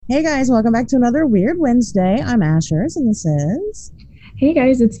Hey guys, welcome back to another Weird Wednesday. I'm Ashers, and this is. Hey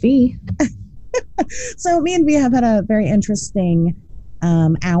guys, it's V. So me and V have had a very interesting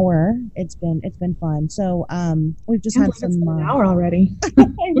hour. It's been fun. So we've just Can't had believe it's some. been an hour already.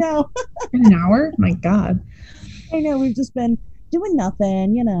 I know, An hour? My God. I know. We've just been doing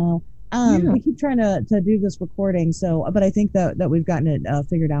nothing. Yeah. We keep trying to do this recording. So, but I think that we've gotten it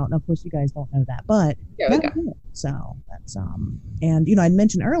figured out. And of course, you guys don't know that, but There we now go. we do. So that's and I'd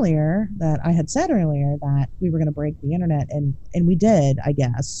mentioned earlier that I had said earlier that we were going to break the internet, and we did, I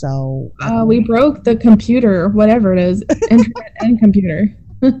guess. So We broke the computer, whatever it is, internet and computer.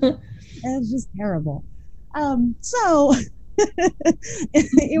 it's just terrible. So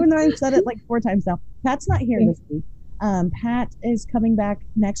even though I've said it like 4 times now, Pat's not here this week. Pat is coming back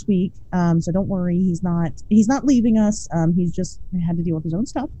next week. So don't worry, he's not leaving us. He's just had to deal with his own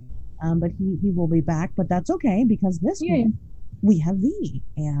stuff. But he will be back. But that's okay because this Yeah. week we have V,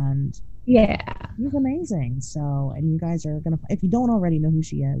 and Yeah. she's amazing. So, and you guys are gonna, if you don't already know who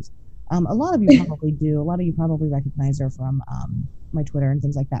she is, a lot of you probably do. A lot of you probably recognize her from my Twitter and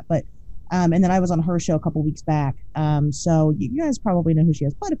things like that. But and then I was on her show a couple weeks back. So you guys probably know who she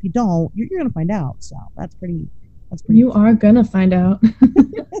is. But if you don't, you're gonna find out. So that's pretty. That's pretty. You are gonna find out.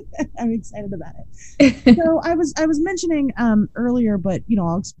 I'm excited about it. So I was mentioning earlier, but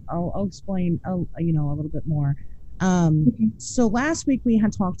I'll explain a little bit more. So last week we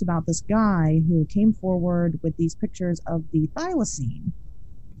had talked about this guy who came forward with these pictures of the thylacine.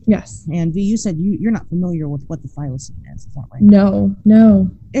 Yes. And V, you said you're not familiar with what the thylacine is that right?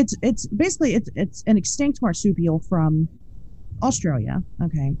 No. It's basically it's an extinct marsupial from Australia.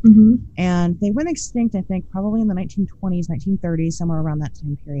 Okay. Mm-hmm. And they went extinct, I think, probably in the 1920s, 1930s, somewhere around that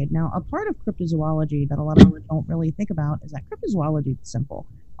time period. Now, a part of cryptozoology that a lot of people don't really think about is that cryptozoology is simple.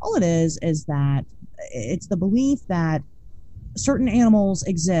 All it is that it's the belief that certain animals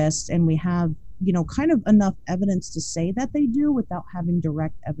exist and we have, kind of enough evidence to say that they do without having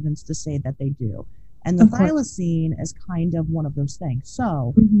direct evidence to say that they do. And the thylacine is kind of one of those things.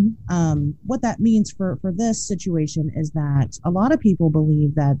 So what that means for this situation is that a lot of people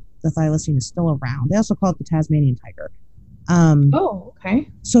believe that the thylacine is still around. They also call it the Tasmanian tiger. Okay.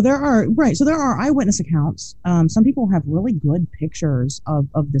 So there are eyewitness accounts. Some people have really good pictures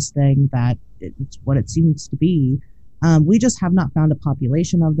of this thing that it's what it seems to be. We just have not found a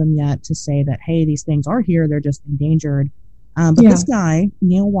population of them yet to say that, hey, these things are here. They're just endangered. But this guy,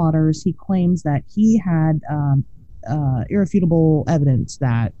 Neil Waters, he claims that he had irrefutable evidence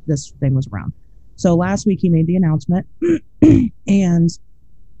that this thing was around. So last week he made the announcement and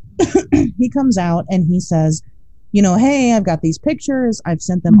he comes out and he says, hey, I've got these pictures. I've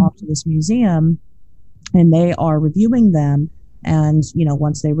sent them off to this museum and they are reviewing them. And,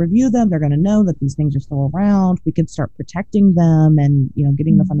 once they review them, they're going to know that these things are still around. We can start protecting them and,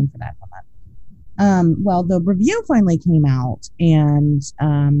 getting the funding for that. Well, the review finally came out, and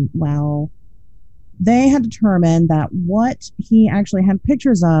they had determined that what he actually had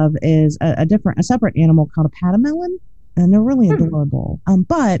pictures of is a separate animal called a pademelon, and they're really adorable.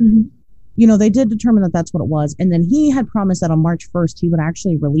 But they did determine that that's what it was, and then he had promised that on March 1st he would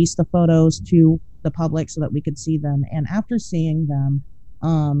actually release the photos to the public so that we could see them. And after seeing them,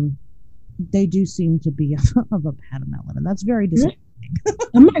 they do seem to be of a pademelon, and that's very disappointing.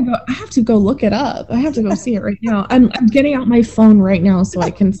 I have to go look it up. I have to go see it right now. I'm getting out my phone right now so I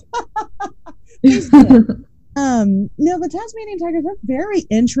can. No, the Tasmanian tigers are very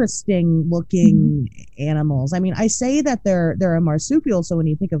interesting looking animals. I mean, I say that they're a marsupial, so when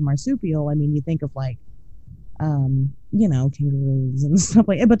you think of marsupial, I mean, you think of like, kangaroos and stuff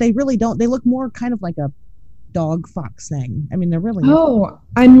like that, but they really don't. They look more kind of like a dog fox thing. I mean, they're really. Oh,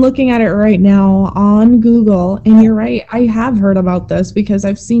 I'm looking at it right now on Google, and you're right. I have heard about this because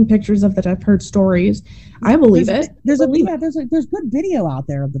I've seen pictures of it. I've heard stories. I believe it. There's good video out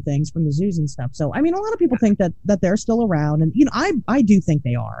there of the things from the zoos and stuff. So I mean, a lot of people think that they're still around, and I do think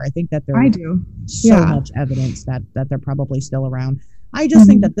they are. I think that there's so much evidence that they're probably still around. I just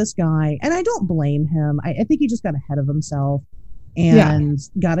think that this guy, and I don't blame him. I think he just got ahead of himself and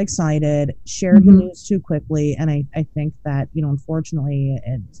got excited, shared the news too quickly, and I think that unfortunately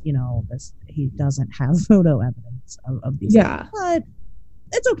he doesn't have photo evidence of these things. But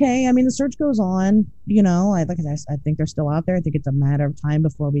it's okay. I mean, the search goes on. I think they're still out there. I think it's a matter of time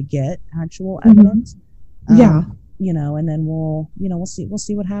before we get actual evidence. And then we'll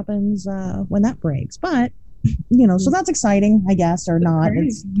see what happens when that breaks. But so that's exciting, I guess, or not.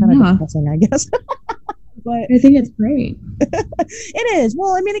 It's kind of depressing, I guess. But I think it's great. It is.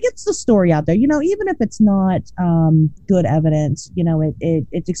 Well, I mean, it gets the story out there. Even if it's not good evidence,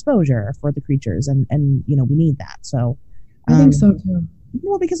 it's exposure for the creatures, and we need that. So I think so too.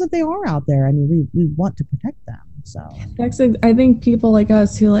 Well, because if they are out there, I mean, we want to protect them. So Actually, I think people like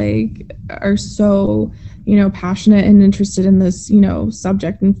us who like are so, passionate and interested in this,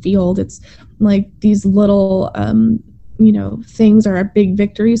 subject and field, it's like these little, things are big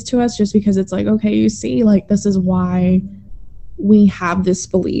victories to us just because it's like, okay, you see, like this is why we have this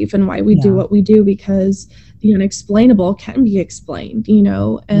belief and why we do what we do, because the unexplainable can be explained,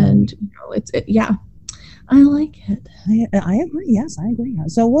 and yeah, I like it. I agree. Yes, I agree.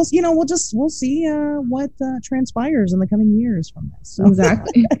 So we'll see what transpires in the coming years from this. So.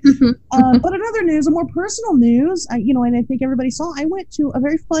 Exactly. But another news, a more personal news, and I think everybody saw. I went to a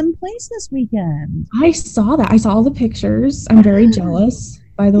very fun place this weekend. I saw that. I saw all the pictures. I'm very jealous,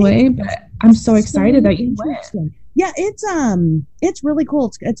 by the way, but I'm so excited that you went. Yeah, it's really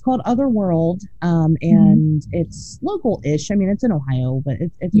cool. It's called Otherworld, and it's local-ish. I mean, it's in Ohio, but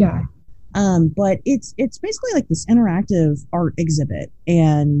it's yeah. But it's basically like this interactive art exhibit,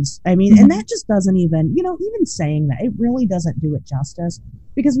 and I mean, and that just doesn't even, even saying that, it really doesn't do it justice,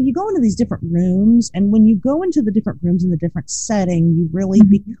 because when you go into these different rooms, and when you go into the different rooms in the different setting, you really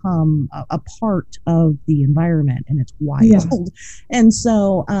become a part of the environment, and it's wild. Yeah. And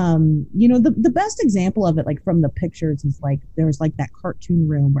so, the best example of it, like from the pictures, is like there's like that cartoon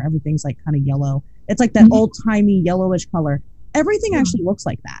room where everything's like kind of yellow. It's like that old timey yellowish color. Everything actually looks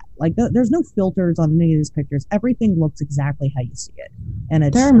like that. Like there's no filters on any of these pictures. Everything looks exactly how you see it. And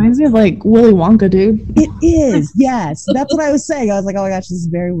that reminds me of like Willy Wonka, dude. It is. Yes. That's what I was saying. I was like, oh my gosh, this is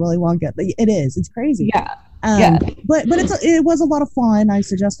very Willy Wonka. It is. It's crazy. Yeah. But it was a lot of fun. I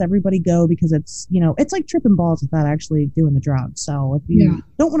suggest everybody go, because it's, it's like tripping balls without actually doing the drugs. So if you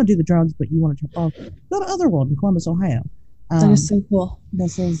don't want to do the drugs, but you want to trip balls, go to Otherworld in Columbus, Ohio. That is so cool.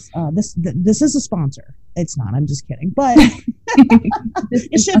 This is a sponsor. It's not. I'm just kidding, but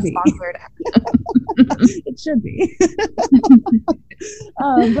it should be sponsored. It should be.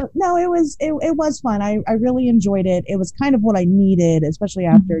 But no, it was fun. I really enjoyed it. It was kind of what I needed, especially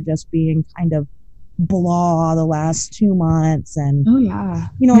after just being kind of blah the last 2 months, and I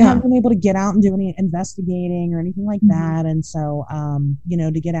haven't been able to get out and do any investigating or anything like that, and so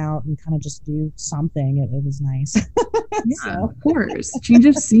to get out and kind of just do something, it was nice. So. Of course, change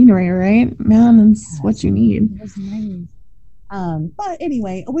of scenery, right, man? That's what you need. It was nice. But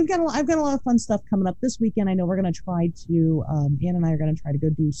anyway, I've got a lot of fun stuff coming up this weekend. I know we're going to try to Ann and I are going to try to go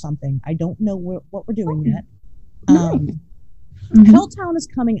do something. I don't know what we're doing yet. Helltown is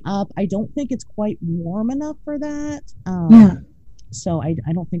coming up. I don't think it's quite warm enough for that. So I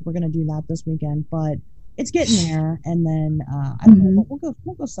don't think we're going to do that this weekend, but it's getting there. And then I don't know, but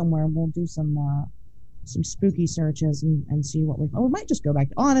we'll go somewhere and we'll do some spooky searches and see what we might just go back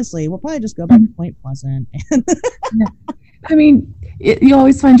to, honestly, we'll probably just go back to Point Pleasant. I mean, you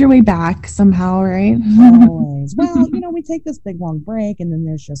always find your way back somehow, right? Always. Well, we take this big long break, and then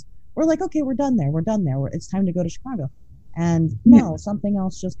we're like, okay, we're done there. It's time to go to Chicago. And something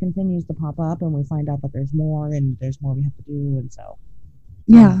else just continues to pop up, and we find out that there's more we have to do, and so.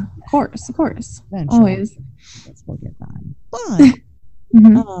 Yeah, of course. Always. We'll get done. But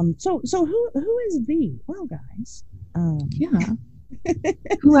so who is V? Well, guys.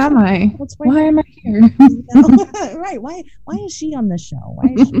 Who am I? Why am I here? Right. Why is she on this show?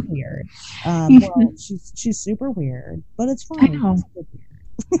 Why is she weird? Well, she's super weird, but it's fine. I know.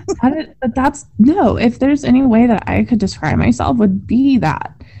 But that's if there's any way that I could describe myself, would be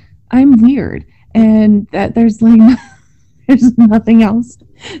that I'm weird, and that there's like there's nothing else.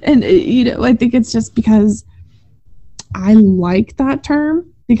 And I think it's just because I like that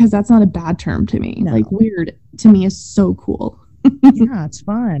term, because that's not a bad term to me. No. Like, weird to me is so cool. Yeah, it's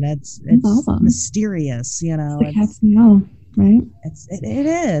fun. It's awesome. Mysterious, the cat's meow, right? It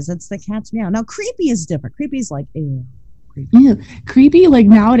is. It's the cat's meow. Now, creepy is different. Creepy is like, ew. Creepy. Yeah, creepy, like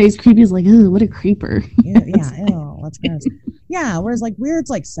nowadays, creepy is like, ew, what a creeper. Yeah, ew, that's gross. Yeah, whereas like weird's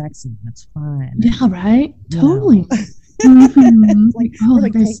like sexy. It's fun. Yeah, right? Totally. It's like, we're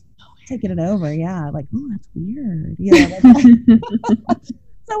like taking it over. Yeah, like, oh, that's weird. Yeah.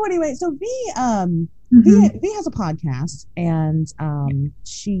 So anyway, so V has a podcast, and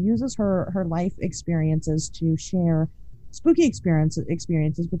she uses her life experiences to share spooky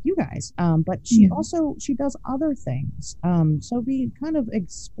experiences with you guys. But she does other things. So V, kind of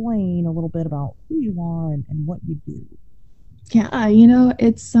explain a little bit about who you are and what you do. Yeah,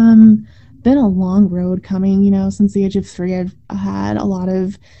 it's been a long road coming. Since the age of 3, I've had a lot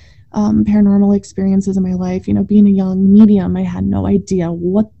of paranormal experiences in my life. Being a young medium, I had no idea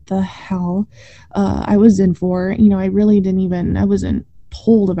what the hell I was in for. I really I wasn't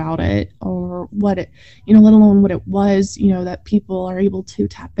told about it, or what it, let alone what it was, that people are able to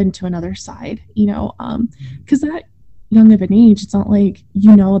tap into another side, because that young of an age. It's not like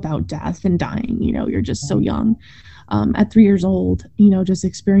you know about death and dying, you know, you're just so young. At 3 years old, you know, just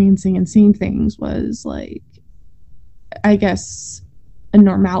experiencing and seeing things was like, I guess, a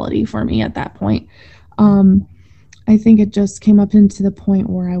normality for me at that point. I think it just came up into the point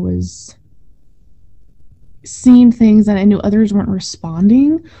where I was seeing things that I knew others weren't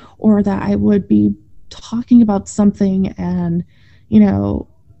responding, or that I would be talking about something and, you know,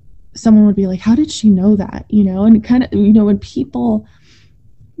 someone would be like, how did she know that? You know, and kind of, you know, when people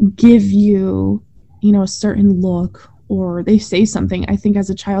give you, you know, a certain look or they say something, I think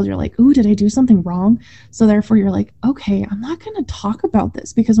as a child, you're like, ooh, did I do something wrong? So therefore you're like, okay, I'm not going to talk about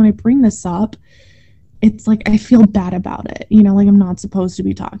this, because when I bring this up, it's like, I feel bad about it, you know, like I'm not supposed to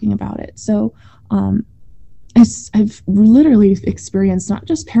be talking about it. So, I've literally experienced not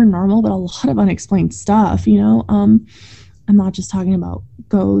just paranormal, but a lot of unexplained stuff, you know. I'm not just talking about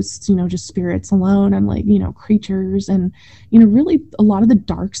ghosts, you know, just spirits alone. I'm like, you know, creatures, and, you know, really a lot of the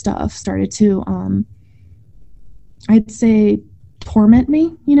dark stuff started to, I'd say, torment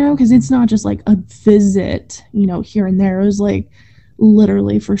me, you know, because it's not just like a visit, you know, here and there. It was like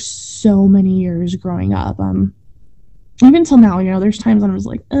literally for so many years growing up. Even till now, you know, there's times when I was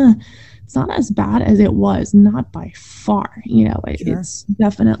like, it's not as bad as it was, not by far, you know. Sure. It's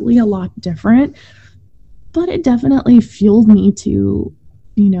definitely a lot different, but it definitely fueled me to,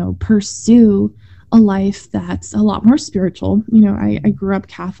 you know, pursue a life that's a lot more spiritual. You know, I grew up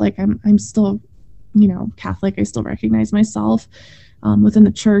Catholic. I'm still, you know, Catholic. I still recognize myself within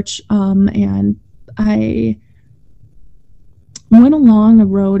the church, and I went along a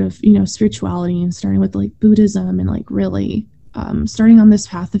road of, you know, spirituality, and starting with like Buddhism, and like really starting on this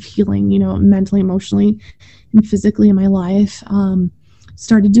path of healing, you know, mentally, emotionally, and physically in my life.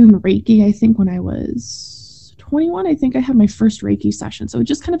 Started doing Reiki, I think, when I was 21. I think I had my first Reiki session. So it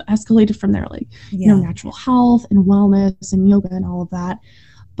just kind of escalated from there, like, you know, natural health and wellness and yoga and all of that.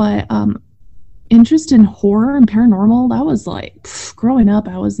 But interest in horror and paranormal, that was like, growing up,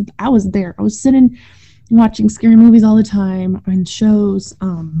 I was there. I was sitting watching scary movies all the time and shows.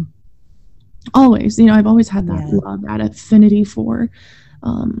 Always, you know, I've always had that love, that affinity for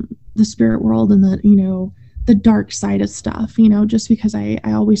the spirit world and the, you know, the dark side of stuff, you know, just because I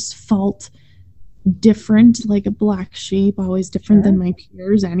always felt different, like a black sheep, always different than my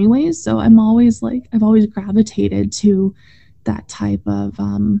peers anyways. So I'm always like, I've always gravitated to that type of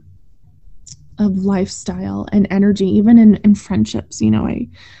lifestyle and energy, even in friendships. You know,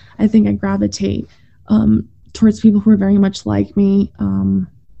 I think I gravitate towards people who are very much like me.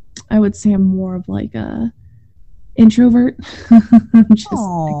 I would say I'm more of like a introvert.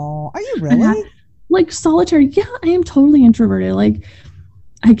 Oh, are you really? Like solitary. Yeah, I am totally introverted. Like,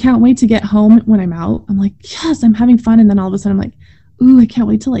 I can't wait to get home when I'm out. I'm like, yes, I'm having fun. And then all of a sudden I'm like, ooh, I can't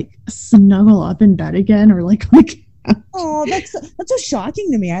wait to like snuggle up in bed again, or like oh, that's so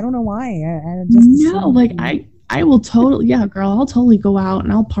shocking to me. I don't know why. I just no, like I will totally, yeah, girl, I'll totally go out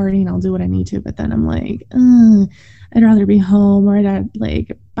and I'll party and I'll do what I need to. But then I'm like, I'd rather be home, or I'd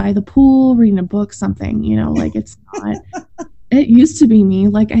like by the pool, reading a book, something, you know, like it's not, it used to be me.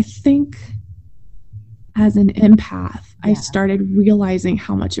 Like, I think as an empath, I started realizing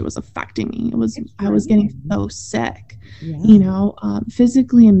how much it was affecting me. I was getting so sick, you know,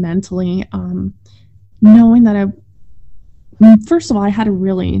 physically and mentally, knowing that first of all, I had to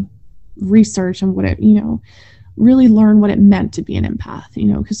really research and what it, you know, really learn what it meant to be an empath, you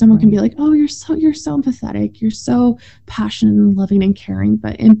know, because someone can be like, oh, you're so empathetic, you're so passionate and loving and caring.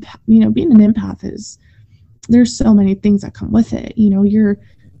 But, you know, being an empath there's so many things that come with it. You know, you're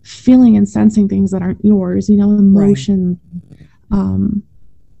feeling and sensing things that aren't yours, you know, emotion.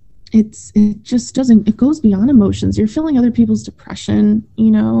 It just doesn't, it goes beyond emotions. You're feeling other people's depression,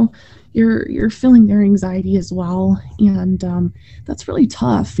 you know, you're feeling their anxiety as well. And that's really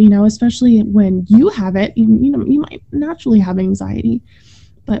tough, you know, especially when you have it. You know, you might naturally have anxiety,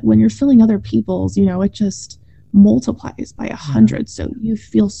 but when you're feeling other people's, you know, it just multiplies by 100. So you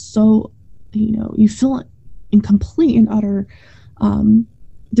feel so, you know, you feel in complete and utter,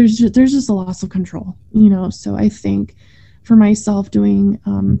 there's just a loss of control, you know. So I think for myself, doing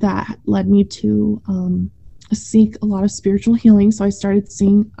that led me to seek a lot of spiritual healing. So I started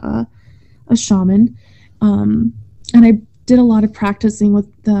seeing a shaman, and I did a lot of practicing with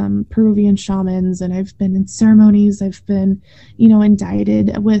Peruvian shamans, and I've been in ceremonies. I've been, you know,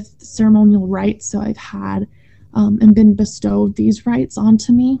 indicted with ceremonial rites. So I've had and been bestowed these rites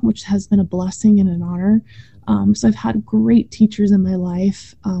onto me, which has been a blessing and an honor. So I've had great teachers in my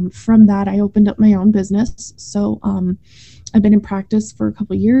life. From that, I opened up my own business. So I've been in practice for a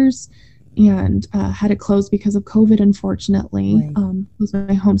couple of years, and had to close because of COVID, unfortunately. Right. Was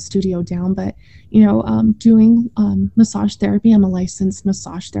my home studio down, but doing massage therapy. I'm a licensed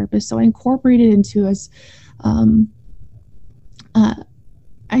massage therapist, so I incorporated into as uh,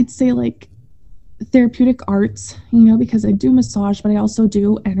 I'd say like therapeutic arts, because I do massage, but I also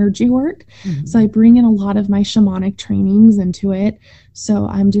do energy work. Mm-hmm. So I bring in a lot of my shamanic trainings into it. So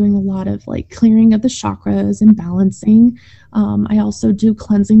I'm doing a lot of like clearing of the chakras and balancing. I also do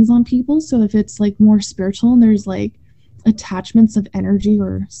cleansings on people. So if it's like more spiritual and there's like attachments of energy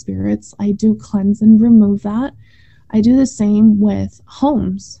or spirits, I do cleanse and remove that. I do the same with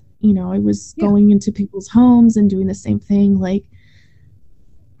homes. I was going into people's homes and doing the same thing, like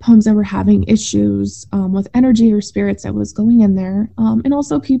homes that were having issues with energy or spirits. I was going in there, and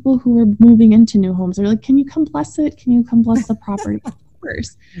also people who were moving into new homes are like, can you come bless it? Can you come bless the property? Of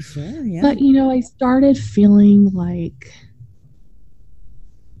course. Sure, yeah. But I started feeling like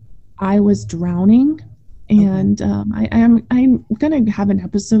I was drowning, and I'm gonna have an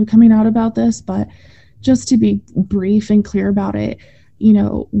episode coming out about this, but just to be brief and clear about it,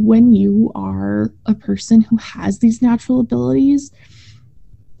 when you are a person who has these natural abilities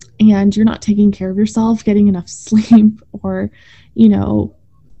and you're not taking care of yourself, getting enough sleep, or,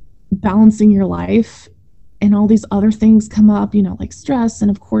 balancing your life, and all these other things come up, like stress, and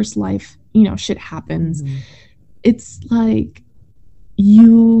of course life, shit happens. Mm-hmm. It's like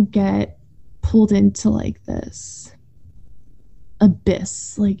you get pulled into like this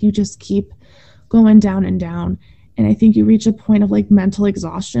abyss, like you just keep going down and down. And I think you reach a point of like mental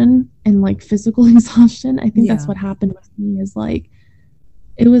exhaustion and like physical exhaustion. I think that's what happened with me, is like,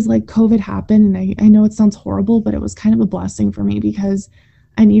 it was like COVID happened, and I know it sounds horrible, but it was kind of a blessing for me because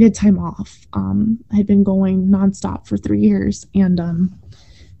I needed time off. I'd been going nonstop for 3 years, and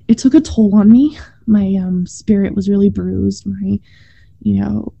it took a toll on me. My spirit was really bruised. I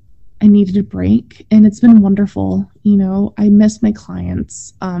needed a break, and it's been wonderful. I miss my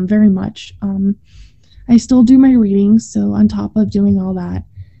clients very much. I still do my readings, so on top of doing all that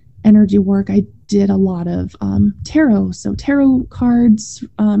energy work, I did a lot of tarot. So tarot cards,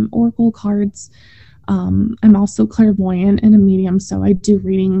 oracle cards. I'm also clairvoyant and a medium, so I do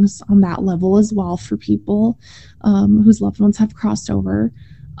readings on that level as well for people whose loved ones have crossed over.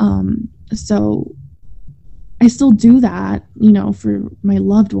 So I still do that, for my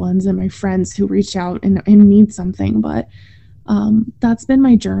loved ones and my friends who reach out and need something. But that's been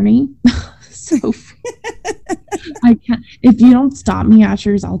my journey. So I can't, if you don't stop me,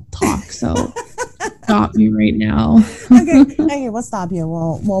 Ashers, I'll talk. So stop me right now. Okay, we'll stop you.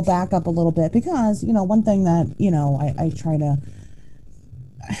 We'll back up a little bit, because one thing that I try to,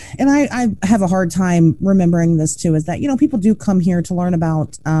 and I have a hard time remembering this too, is that people do come here to learn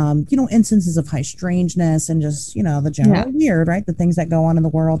about instances of high strangeness and just the general weird, right, the things that go on in the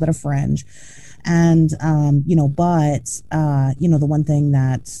world that are fringe. And, but the one thing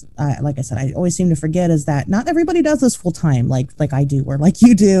that, like I said, I always seem to forget is that not everybody does this full time, like I do, or like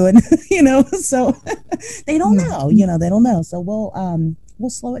you do. And, so they don't know, they don't know. So we'll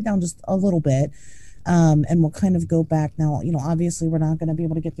slow it down just a little bit. And we'll kind of go back now. Obviously we're not going to be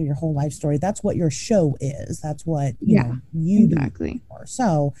able to get through your whole life story. That's what your show is. That's what, you exactly. do.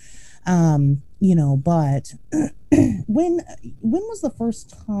 So, but when was the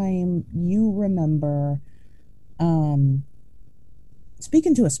first time you remember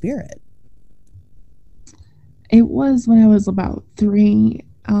speaking to a spirit? It was when I was about 3,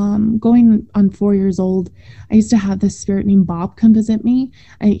 going on 4 years old. I used to have this spirit named Bob come visit me.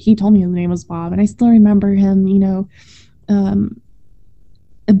 He told me his name was Bob, and I still remember him,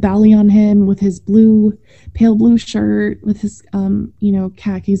 a belly on him with his pale blue shirt with his,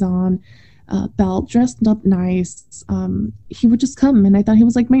 khakis on, belt, dressed up nice. He would just come, and I thought he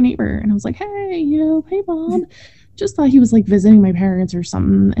was like my neighbor, and I was like, hey, hey Bob. Just thought he was like visiting my parents or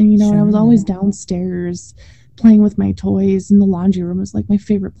something. And sure. And I was always downstairs playing with my toys, and the laundry room was like my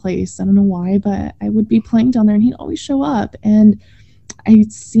favorite place. I don't know why, but I would be playing down there, and he'd always show up, and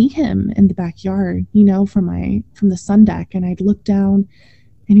I'd see him in the backyard, from the sun deck, and I'd look down,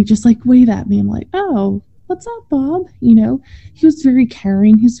 and he'd just like wave at me. I'm like, oh, what's up, Bob? He was very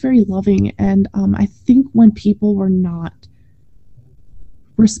caring. He was very loving. And I think when people were not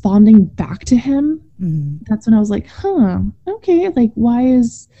responding back to him, that's when I was like, okay, like,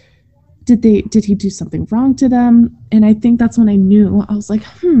 did he do something wrong to them? And I think that's when I knew. I was like,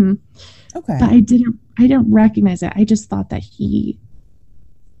 okay. But I didn't recognize it. I just thought that he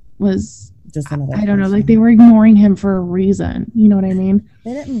was just another I don't know, like they were ignoring him for a reason. You know what I mean?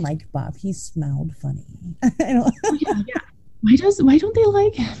 They didn't like Bob. He smelled funny. Yeah. Why don't they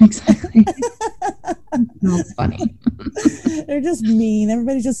like him? Exactly. Smells funny. They're just mean.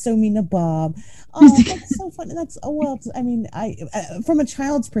 Everybody's just so mean to Bob. Oh, that's so funny. That's oh well. I mean, I from a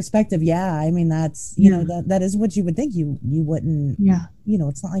child's perspective, yeah. I mean, that's Yeah. that is what you would think. You wouldn't. Yeah,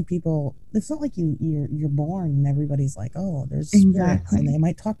 It's not like people. It's not like you're born and everybody's like, oh, there's spirits and exactly. they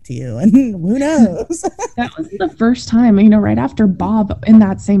might talk to you and who knows. That was the first time, right after Bob in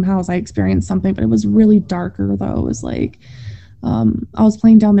that same house, I experienced something, but it was really darker though. It was like, I was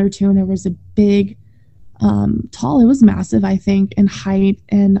playing down there too, and there was a big, tall, it was massive, I think, in height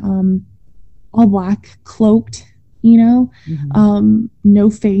and all black, cloaked, Mhm. no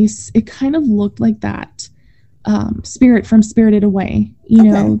face. It kind of looked like that spirit from Spirited Away,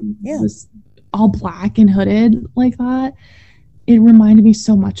 Okay. Yeah. was all black and hooded like that. It reminded me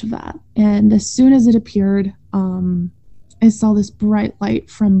so much of that. And as soon as it appeared, I saw this bright light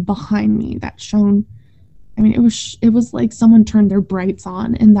from behind me that shone. I mean, it was like someone turned their brights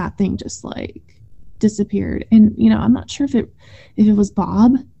on, and that thing just like disappeared. And I'm not sure if it was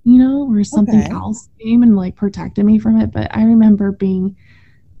Bob, or something Okay. else came and like protected me from it. But I remember being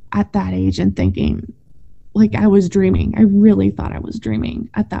at that age and thinking like I was dreaming. I really thought I was dreaming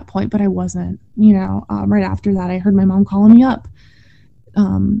at that point, but I wasn't. Right after that, I heard my mom calling me up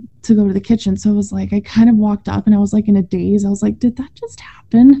to go to the kitchen. So it was like I kind of walked up and I was like in a daze. I was like, did that just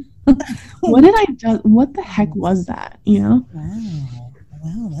happen? What did I do? What the heck was that?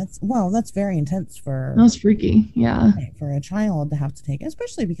 Wow. That's very intense That was freaky. Yeah. for a child to have to take,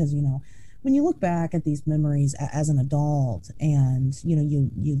 especially because when you look back at these memories as an adult, and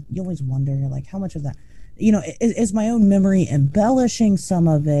you always wonder like how much of that is my own memory embellishing some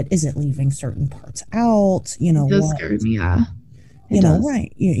of it, is it leaving certain parts out, It does what scare me. Yeah. It does.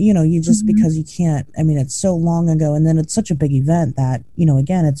 right. You just Mhm. because you can't, I mean, it's so long ago and then it's such a big event that,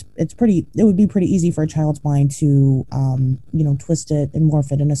 again, it would be pretty easy for a child's mind to, twist it and morph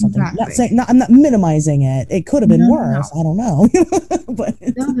it into something. Not Exactly. saying, not, I'm not minimizing it. It could have been No, no, no. worse. I don't know. But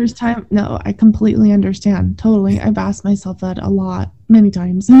No, there's time. No, I completely understand. Totally. I've asked myself that a lot, many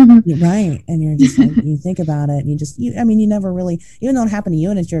times. you're right. And you're just like, you think about it and I mean, you never really, even though it happened to you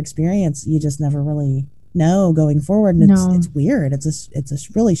and it's your experience, you just never really know going forward. And No, it's weird. It's a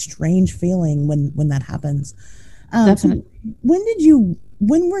really strange feeling when that happens. So definitely.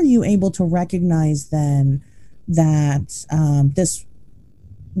 when were you able to recognize then that this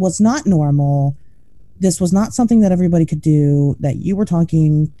was not normal? This was not something that everybody could do, that you were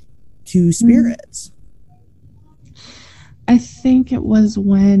talking to Mm. spirits. I think it was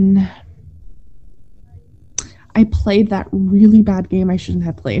when I played that really bad game I shouldn't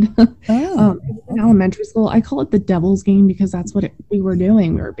have played. Oh, In okay. elementary school, I call it the devil's game because that's what we were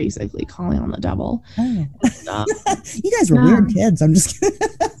doing. We were basically calling on the devil. Oh. And, You guys were yeah, weird kids. I'm just kidding.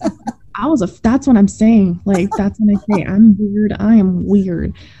 that's what I'm saying. Like, that's when I say I'm weird. I am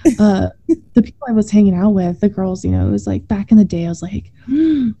weird. Uh, the people I was hanging out with, the girls, it was like back in the day, I was like,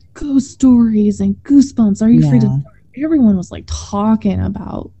 ghost stories and goosebumps. Are you afraid of Yeah. dark? Everyone was like talking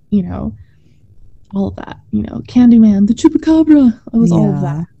about, all of that, Candyman, the Chupacabra. It was all of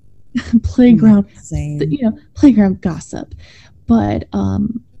Yeah. that. Playground, Same. playground gossip. But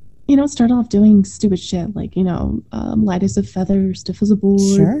it started off doing stupid shit like, light as a feather, stiff as a board,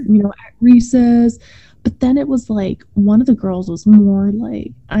 Sure. at recess. But then it was like one of the girls was more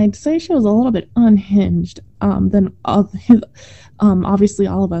like, I'd say she was a little bit unhinged than obviously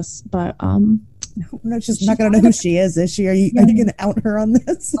all of us. But We're not just she not gonna know wanted who to, she is. Is she? Are you yeah, are you gonna out her on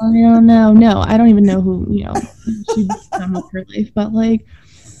this? I don't know. No, I don't even know who, she's done with her life. But like,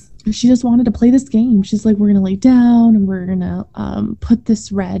 she just wanted to play this game. She's like, we're gonna lay down and we're gonna put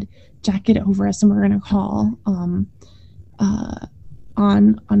this red jacket over us and we're gonna call uh,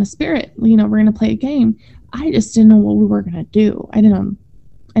 on a spirit. We're gonna play a game. I just didn't know what we were gonna do. I didn't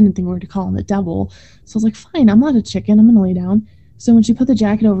think we were to call on the devil. So I was like, fine, I'm not a chicken. I'm gonna lay down. So when she put the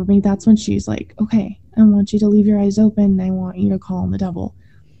jacket over me, that's when she's like, okay, I want you to leave your eyes open and I want you to call on the devil.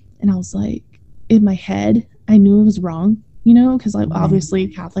 And I was like, in my head, I knew it was wrong, because like Right. obviously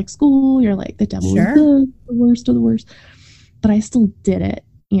Catholic school, you're like the devil is Sure. the worst of the worst. But I still did it.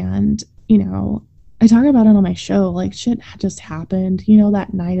 And, I talk about it on my show. Like shit just happened.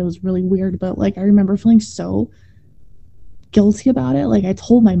 That night it was really weird, but like I remember feeling so guilty about it. Like I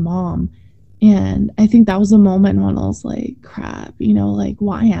told my mom. And I think that was a moment when I was like, crap, like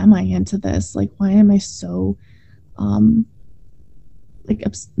why am I into this? Like why am I so um like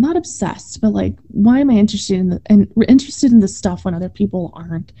not obsessed, but like why am I interested in interested in this stuff when other people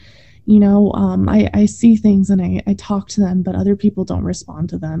aren't? I see things and I talk to them, but other people don't respond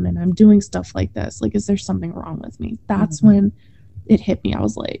to them, and I'm doing stuff like this. Like, is there something wrong with me? That's Mhm. when it hit me. I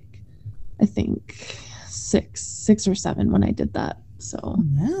was like, I think six or seven when I did that. So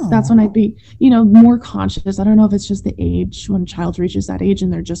Wow. that's when I'd be, more conscious. I don't know if it's just the age when a child reaches that age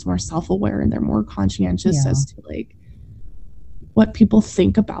and they're just more self-aware and they're more conscientious Yeah. as to like what people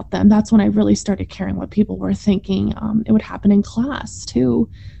think about them. That's when I really started caring what people were thinking. It would happen in class too.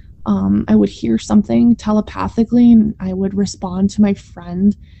 I would hear something telepathically and I would respond to my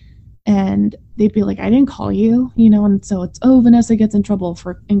friend and they'd be like, I didn't call you, and so it's, oh, Vanessa gets in trouble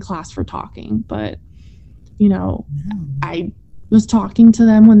in class for talking. But, Wow. I was talking to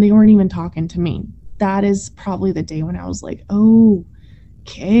them when they weren't even talking to me. That is probably the day when I was like, oh,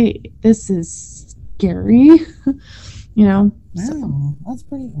 okay, this is scary, Wow. So, That's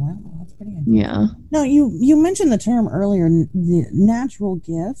pretty interesting. yeah. Now, you mentioned the term earlier, the natural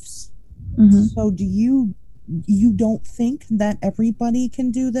gifts. Mhm. So do you don't think that everybody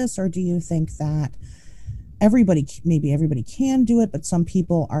can do this, or do you think that maybe everybody can do it, but some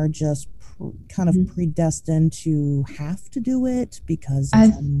people are just kind of predestined to have to do it because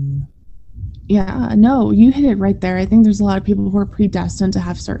of Yeah, no, you hit it right there. I think there's a lot of people who are predestined to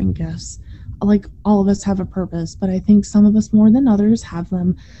have certain gifts. Like all of us have a purpose, but I think some of us more than others have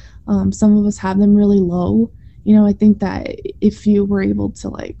them. Some of us have them really low. I think that if you were able to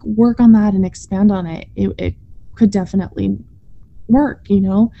like work on that and expand on it, it could definitely work.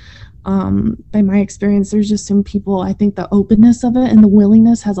 By my experience, there's just some people, I think the openness of it and the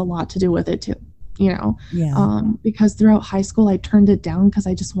willingness has a lot to do with it too. Yeah. Because throughout high school, I turned it down because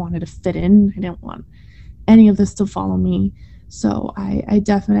I just wanted to fit in. I didn't want any of this to follow me. So I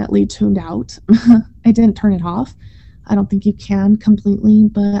definitely tuned out. I didn't turn it off. I don't think you can completely,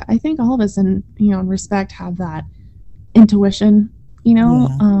 but I think all of us in respect have that intuition, Yeah.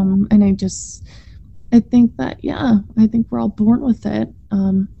 And I think that, I think we're all born with it.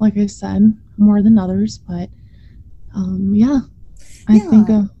 Like I said, more than others, but I think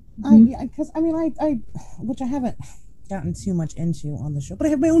Because I which I haven't gotten too much into on the show, but I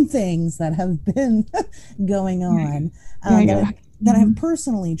have my own things that have been going on that I have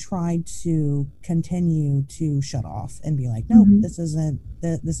personally tried to continue to shut off and be like, nope, this isn't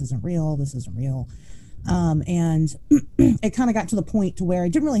real. This isn't real. And it kind of got to the point to where I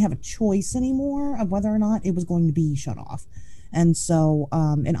didn't really have a choice anymore of whether or not it was going to be shut off. And so,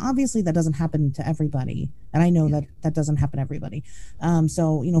 and obviously that doesn't happen to everybody. And I know that doesn't happen to everybody.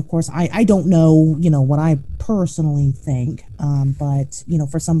 So, of course, I don't know, what I personally think. But,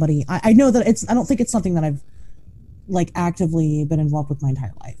 for somebody, I know that I don't think it's something that I've like actively been involved with my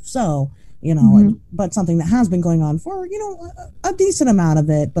entire life. So, but something that has been going on for, a decent amount of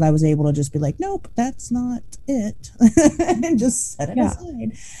it, but I was able to just be like, nope, that's not it. And just set it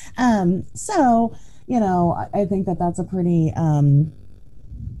aside. So, I think that that's a pretty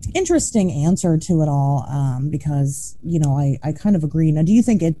interesting answer to it all, because, I kind of agree. Now, do you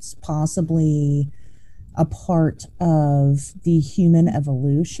think it's possibly a part of the human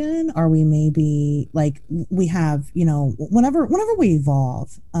evolution? Are we maybe like we have, whenever we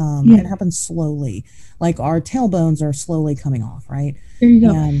evolve, it happens slowly. Like our tailbones are slowly coming off, right? There you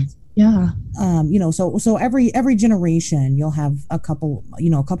go. And so every generation you'll have a couple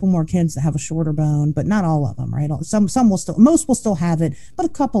more kids that have a shorter bone, but not all of them, right? Most will still have it, but a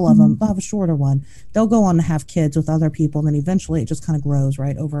couple of them will have a shorter one. They'll go on to have kids with other people, and then eventually it just kind of grows,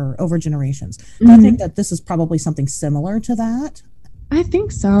 right, over generations. Do you think that this is probably something similar to that? I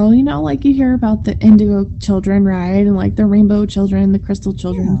think so. Like you hear about the indigo children, right? And like the rainbow children, the crystal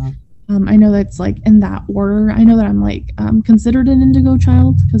children. Yeah. I know that's like in that order. I know that I'm like considered an indigo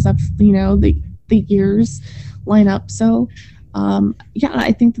child because of the years line up. So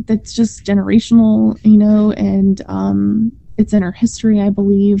I think that that's just generational, and it's in our history, I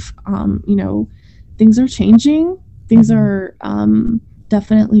believe. Things are changing. Things are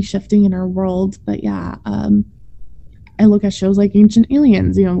definitely shifting in our world. But I look at shows like Ancient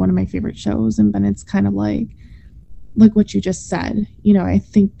Aliens, one of my favorite shows, and then it's kind of like what you just said. I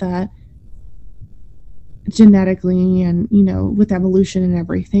think that genetically and with evolution and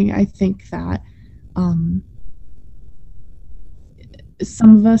everything, I think that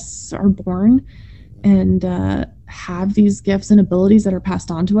some of us are born and have these gifts and abilities that are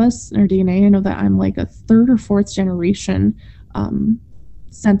passed on to us in our DNA. I know that I'm like a third or fourth generation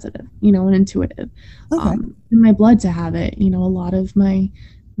sensitive, and intuitive. In my blood to have it. A lot of my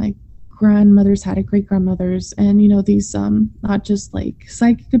grandmothers had it, great grandmothers, and these not just like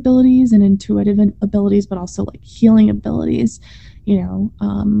psychic abilities and intuitive abilities, but also like healing abilities. So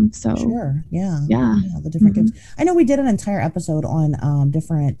sure, the different gifts. I know we did an entire episode on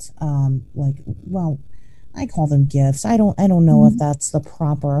different I call them gifts. I don't know if that's the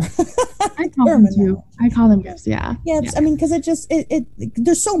proper I call them too. terminology. I call them gifts. Yeah. Gifts. I mean, because it just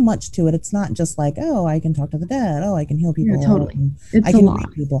there's so much to it. It's not just like, oh, I can talk to the dead. Oh, I can heal Yeah, people. totally. I It's a can lot.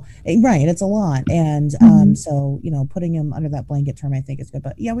 read people. Right. It's a lot. And Mhm. so putting him under that blanket term, I think is good.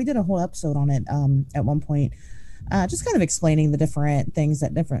 But yeah, we did a whole episode on it at one point, just kind of explaining the different things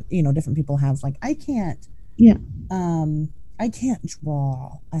that different people have. Like Yeah. I can't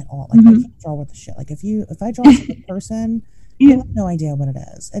draw at all. Like I Mhm. can't draw worth a shit. Like if I draw a single person, Yeah. you'll have no idea what it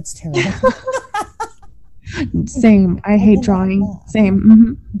is. It's terrible. Same. I I hate cannot drawing. draw. Same.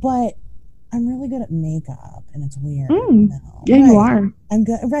 Hmm. But I'm really good at makeup, and it's weird. Yeah, you Right. are. I'm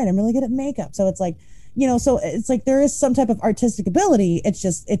good. Right. I'm really good at makeup. So it's like, so it's like there is some type of artistic ability. It's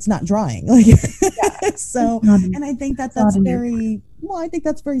just, it's not drawing. Like, so, It's not, and I think that it's not that's in your. very, well, I think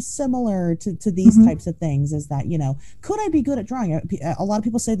that's very similar to these Mhm. types of things is that, could I be good at drawing? A lot of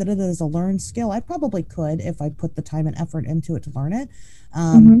people say that it is a learned skill. I probably could if I put the time and effort into it to learn it.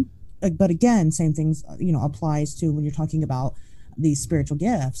 Mhm. But again, same things, applies to when you're talking about these spiritual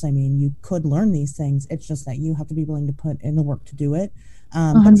gifts. I mean, you could learn these things. It's just that you have to be willing to put in the work to do it.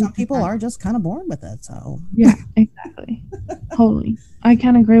 But some people 100%. are just kind of born with it. So Yeah, exactly. Totally. I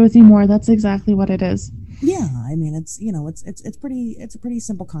can't agree with you more. That's exactly what it is. yeah, I mean, it's a pretty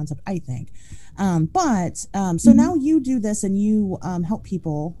simple concept, I think. So Mhm. now you do this and you help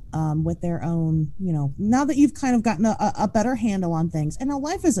people with their own, now that you've kind of gotten a better handle on things. And now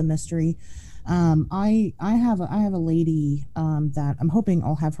life is a mystery. I have a lady that I'm hoping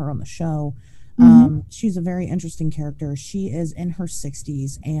I'll have her on the show. Mhm. She's a very interesting character. She is in her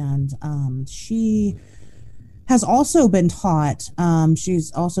 60s, and she has also been taught.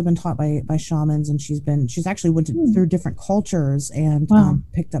 She's also been taught by shamans, and she's actually through different cultures and Wow.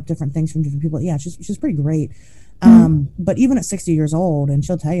 picked up different things from different people. Yeah, she's pretty great. Mhm. But even at 60 years old, and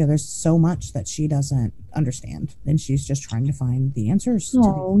she'll tell you there's so much that she doesn't understand, and she's just trying to find the answers to the.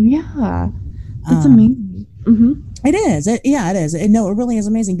 Oh, yeah. That's Um, amazing. Mhm. it is. Yeah, it is. No, it really is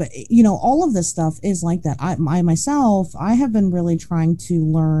amazing. But all of this stuff is like that. I myself, I have been really trying to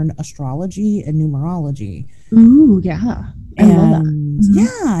learn astrology and numerology. Ooh, yeah. I love that. And Mhm.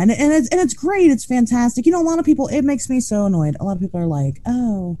 yeah, and it's great. It's fantastic. A lot of people. It makes me so annoyed. A lot of people are like,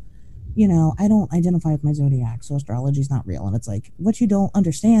 "Oh, I don't identify with my zodiac, so astrology is not real." And it's like, what you don't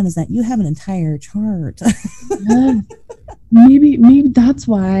understand is that you have an entire chart. Yeah. Maybe that's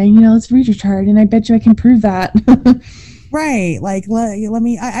why, let's read your chart and I bet you I can prove that. Right. Like, let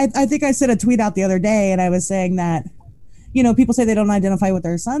me. I think I sent a tweet out the other day, and I was saying that people say they don't identify with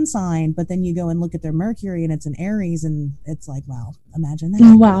their sun sign, but then you go and look at their Mercury and it's an Aries, and it's like, well, imagine Oh,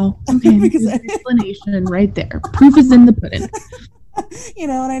 that. wow. Okay. Because There's the explanation right there. Proof is in the pudding.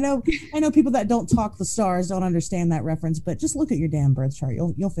 and I know people that don't talk the stars don't understand that reference, but just look at your damn birth chart.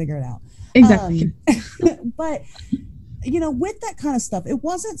 You'll figure it out. Exactly. But with that kind of stuff, it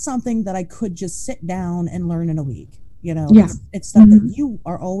wasn't something that I could just sit down and learn in a week. Yeah. It's stuff that Mhm. you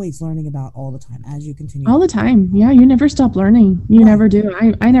are always learning about all the time as you continue. All the time. Yeah, you never stop learning. You Right. never do.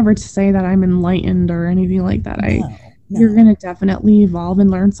 I never say that I'm enlightened or anything like that. No. You're going to definitely evolve and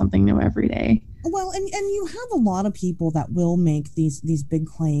learn something new every day. Well, and you have a lot of people that will make these big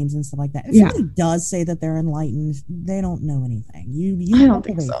claims and stuff like that. If Yeah. somebody does say that they're enlightened, they don't know anything. You I don't walk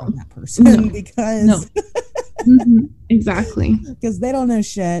think away so. from that person No. because No. Mhm. Exactly. because they don't know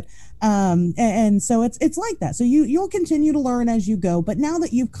shit. And so it's like that. So you'll continue to learn as you go, but now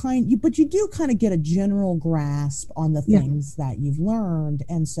that you do kind of get a general grasp on the Yeah. things that you've learned.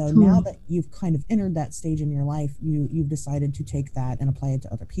 And so Totally. now that you've kind of entered that stage in your life, you've decided to take that and apply it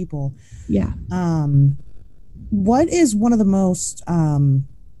to other people. Yeah. What is one of the most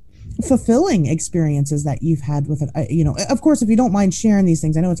fulfilling experiences that you've had with it? Of course, if you don't mind sharing these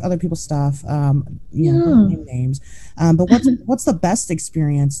things, I know it's other people's stuff. Don't name names. But what's the best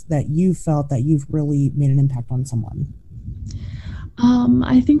experience that you felt that you've really made an impact on someone?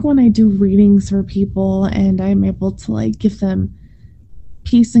 I think when I do readings for people and I'm able to like give them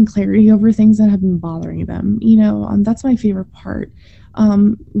peace and clarity over things that have been bothering them, that's my favorite part.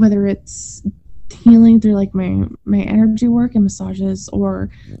 Whether it's healing through like my energy work and massages or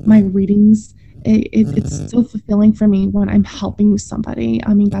my readings, it's so fulfilling for me when I'm helping somebody.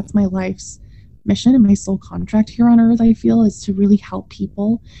 I mean, that's my life's mission and my soul contract here on earth, I feel, is to really help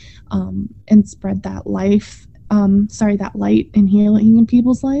people and spread that that light and healing in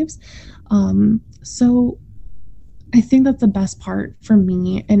people's lives. So I think that's the best part for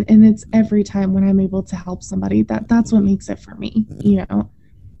me. And it's every time when I'm able to help somebody that's what makes it for me.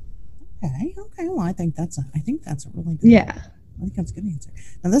 Okay. Well, I think that's a really good. Yeah. I think that's a good answer.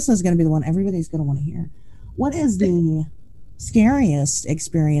 Now, this is going to be the one everybody's going to want to hear. What is the scariest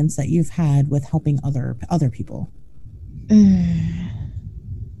experience that you've had with helping other people?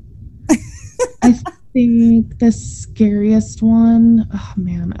 I think the scariest one, oh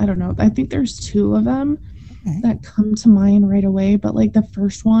man, I don't know. I think there's two of them that come to mind right away. But like the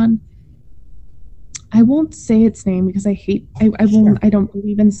first one, I won't say its name because I don't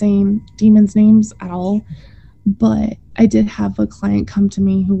believe in saying demons' names at all. But I did have a client come to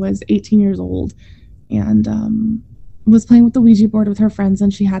me who was 18 years old and was playing with the Ouija board with her friends,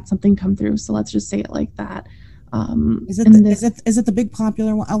 and she had something come through. So let's just say it like that. Is it the big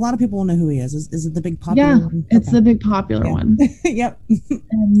popular one? A lot of people will know who he is. Is it the big popular one? Yeah, it's the big popular one. Yep.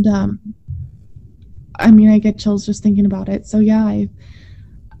 And I mean, I get chills just thinking about it. So yeah,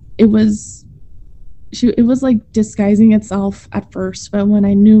 it was like disguising itself at first, but when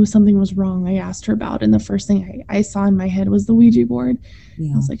I knew something was wrong, I asked her about it, and the first thing I saw in my head was the Ouija board.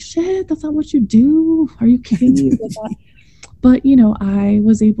 Yeah. I was like, shit, that's not what you do. Are you kidding me? But you know, I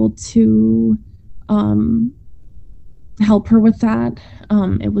was able to help her with that.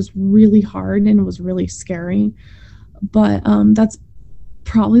 It was really hard and it was really scary, but that's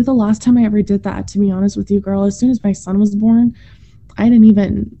probably the last time I ever did that, to be honest with you, girl. As soon as my son was born, I didn't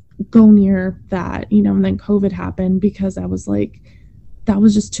even go near that, you know. And then COVID happened because I was like, that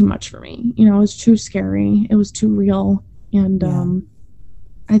was just too much for me, you know. It was too scary, it was too real. And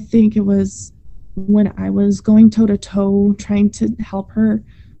I think it was when I was going toe to toe trying to help her,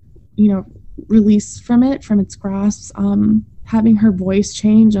 you know, release from its grasp, having her voice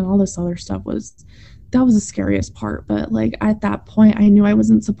change and all this other stuff that was the scariest part. But like at that point I knew I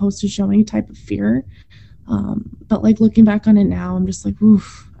wasn't supposed to show any type of fear, but like looking back on it now, I'm just like,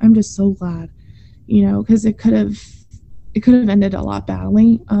 oof, I'm just so glad, you know, because it could have ended a lot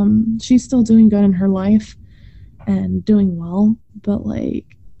badly. She's still doing good in her life and doing well, but like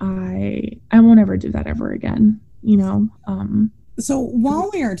I won't ever do that ever again, you know. So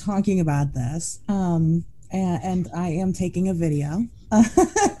while we are talking about this, and I am taking a video,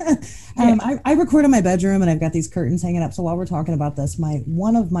 I record in my bedroom and I've got these curtains hanging up. So while we're talking about this,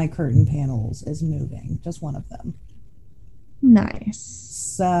 one of my curtain panels is moving, just one of them. Nice.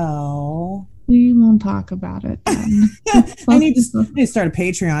 So we won't talk about it then. I need to start a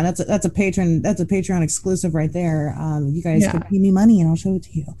Patreon. That's a Patreon exclusive right there. You guys could pay me money and I'll show it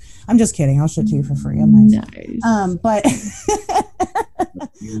to you. I'm just kidding. I'll show it to you for free. I'm nice. But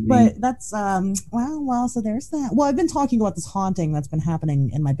but that's well, so there's that. Well, I've been talking about this haunting that's been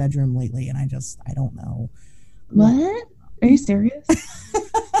happening in my bedroom lately, and I don't know. What? Are you serious?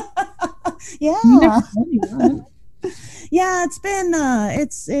 Yeah. Yeah, it's been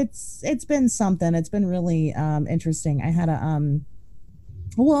it's been something. It's been really interesting. I had a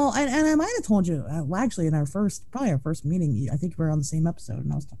well, and I might have told you actually in our first meeting. I think we were on the same episode,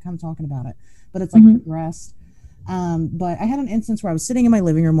 and I was kind of talking about it, but it's like progressed. But I had an instance where I was sitting in my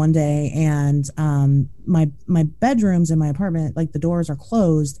living room one day, and my bedrooms in my apartment, like the doors are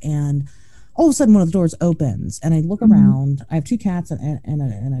closed, and all of a sudden one of the doors opens, and I look around. I have two cats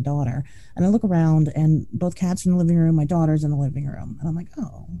and a daughter, and I look around, and both cats are in the living room, my daughter's in the living room, and I'm like,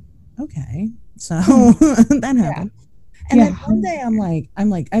 oh, okay, so that happened. And then one day I'm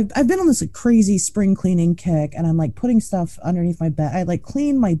like, I've been on this crazy spring cleaning kick, and I'm like putting stuff underneath my bed. I like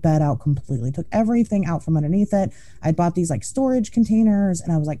cleaned my bed out completely, took everything out from underneath it. I bought these like storage containers,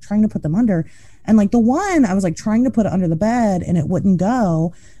 and I was like trying to put them under, and like the one I was like trying to put it under the bed, and it wouldn't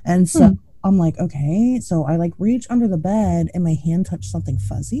go. And so I'm like, okay, so I like reach under the bed, and my hand touched something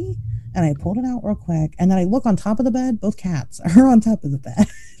fuzzy, and I pulled it out real quick, and then I look on top of the bed. Both cats are on top of the bed,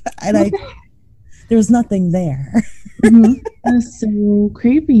 and there was nothing there. That's so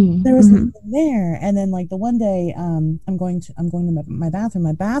creepy. There was nothing there. And then like the one day I'm going to my bathroom.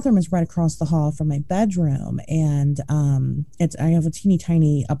 My bathroom is right across the hall from my bedroom, and I have a teeny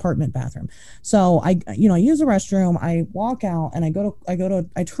tiny apartment bathroom. So I use the restroom, I walk out, and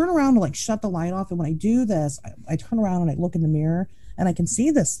I turn around to like shut the light off, and when I do this, I turn around and I look in the mirror, and I can see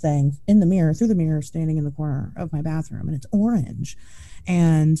this thing in the mirror, through the mirror, standing in the corner of my bathroom, and it's orange.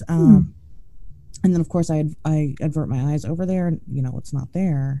 And and then of course I avert my eyes over there, and it's not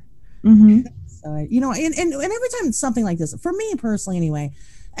there. So and every time it's something like this, for me personally anyway,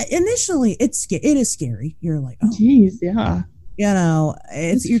 initially it is scary. You're like, oh geez, yeah,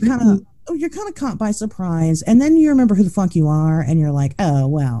 you're kind of caught by surprise, and then you remember who the fuck you are, and you're like, oh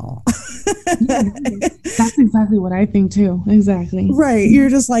well. That's exactly what I think too. Exactly. Right. You're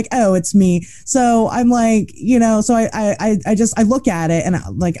just like, oh, it's me. So I'm like, so I look at it, and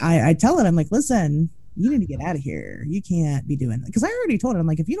I tell it, I'm like, listen, you need to get out of here. You can't be doing that. Because I already told it, I'm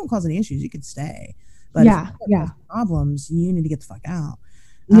like, if you don't cause any issues, you could stay. But if you cause problems, you need to get the fuck out.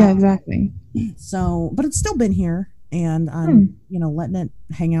 Yeah, exactly. So, but it's still been here. and I'm, letting it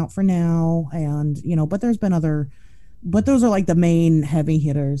hang out for now. And, but there's been but those are like the main heavy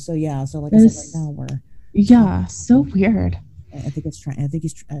hitters. So yeah. So like I said, right now so weird. I think he's trying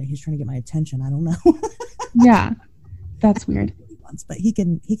to get my attention. I don't know. Yeah. That's weird. But he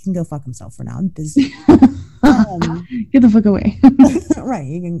can go fuck himself for now. I'm busy. Get the fuck away. Right.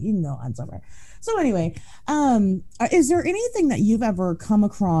 You can go on somewhere. So anyway, is there anything that you've ever come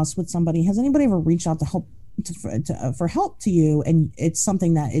across with somebody? Has anybody ever reached out to help for help to you, and it's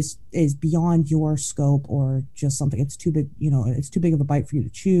something that is beyond your scope, or just something it's too big, it's too big of a bite for you to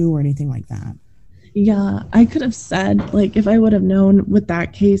chew, or anything like that? Yeah, I could have said, like, if I would have known with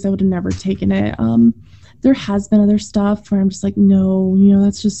that case, I would have never taken it. There has been other stuff where I'm just like, no,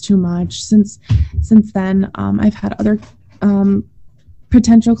 that's just too much. Since then, I've had other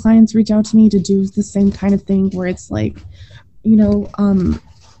potential clients reach out to me to do the same kind of thing, where it's like,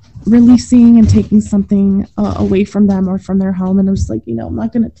 releasing and taking something away from them or from their home, and I'm just like, I'm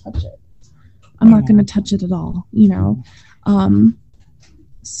not going to touch it. I'm not going to touch it at all,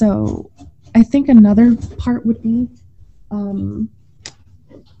 So I think another part would be,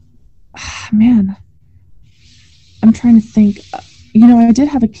 man, I'm trying to think. I did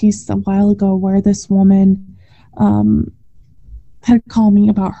have a case a while ago where this woman had called me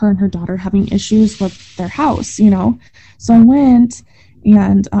about her and her daughter having issues with their house, So I went,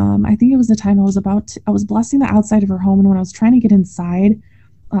 and I think it was the time I was blessing the outside of her home, and when I was trying to get inside,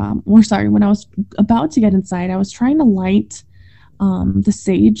 when I was about to get inside, I was trying to light the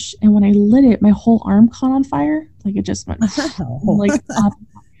sage, and when I lit it, my whole arm caught on fire. Like, it just went like up.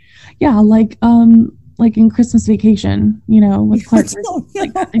 Yeah, like in Christmas Vacation, with Clark.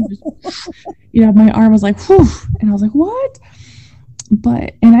 Like that thing just, my arm was like, whew, and I was like, what?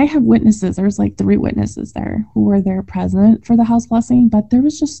 And I have witnesses. There's like 3 witnesses there who were there present for the house blessing, but there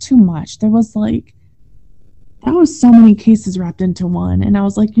was just too much. That was so many cases wrapped into one. And I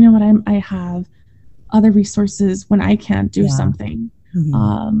was like, you know what? I have other resources. When I can't do something,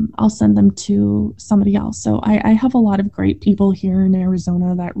 I'll send them to somebody else. So I have a lot of great people here in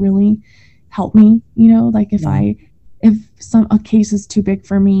Arizona that really help me, like if a case is too big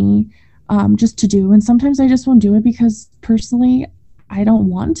for me, just to do. And sometimes I just won't do it because personally, I don't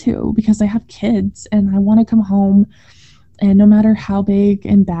want to, because I have kids and I want to come home. And no matter how big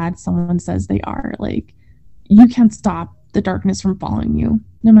and bad someone says they are, like, you can't stop the darkness from following you,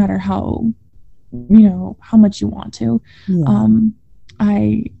 no matter how much you want to. Yeah.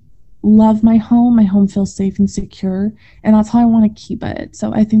 I love my home. My home feels safe and secure, and that's how I want to keep it.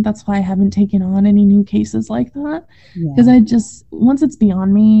 So I think that's why I haven't taken on any new cases like that, because once it's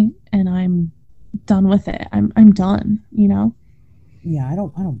beyond me and I'm done with it, I'm done, Yeah, I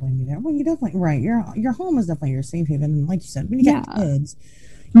don't blame you there. Well, you're definitely right. Your home is definitely your safe haven, and like you said, when you got kids,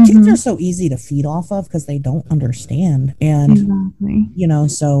 kids are so easy to feed off of because they don't understand, and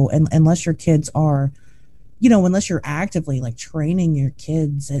so unless your kids are, unless you're actively like training your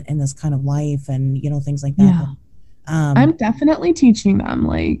kids in this kind of life and things like that. I'm definitely teaching them,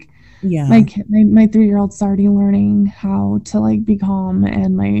 like, my 3-year-old's already learning how to like be calm,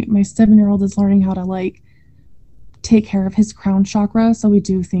 and my 7-year-old is learning how to like take care of his crown chakra. So we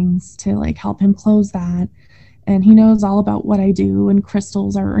do things to like help him close that, and he knows all about what I do, and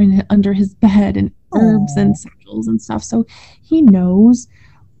crystals are under his bed, and herbs and satchels and stuff. So he knows.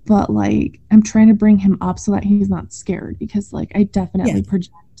 But like, I'm trying to bring him up so that he's not scared, because like I definitely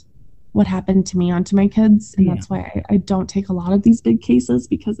project what happened to me onto my kids, and that's why I don't take a lot of these big cases,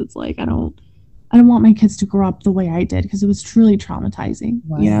 because it's like I don't want my kids to grow up the way I did, because it was truly traumatizing.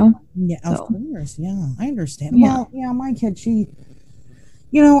 Yeah, of course. Yeah, I understand. Well, my kid, she,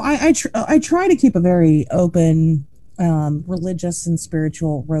 I try to keep a very open, religious and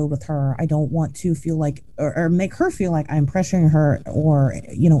spiritual road with her. I don't want to feel like or make her feel like I'm pressuring her or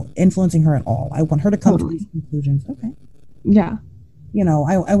influencing her at all. I want her to come to these conclusions. Okay. Yeah.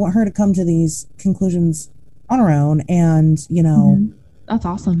 I want her to come to these conclusions on her own, and that's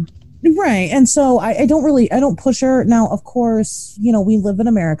awesome. Right. And so I don't push her. Now, of course, we live in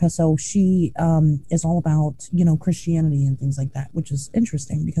America, so she is all about Christianity and things like that, which is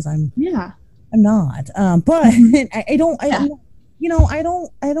interesting because I'm not. But I don't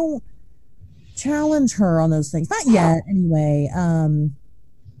challenge her on those things. Not yet, anyway. And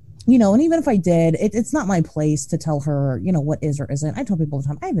even if I did, it's not my place to tell her, what is or isn't. I tell people all the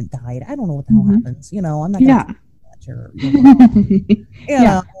time, I haven't died. I don't know what the hell happens. I'm not gonna you're wrong.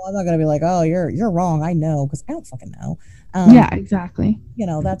 I'm not gonna be like, oh, you're wrong. I know, because I don't fucking know. Yeah, exactly.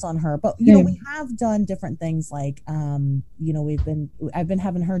 That's on her. But we Same. have done different things like I've been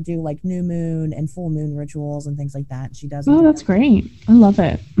having her do like new moon and full moon rituals and things like that. She does them. Oh, that's great. I love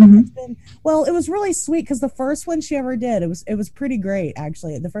it. Mm-hmm. It's been, well, it was really sweet because the first one she ever did, it was pretty great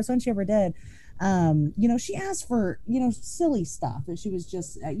actually. The first one she ever did, she asked for, silly stuff. And she was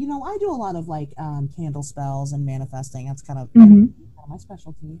just, I do a lot of like candle spells and manifesting. That's kind of Mm-hmm. my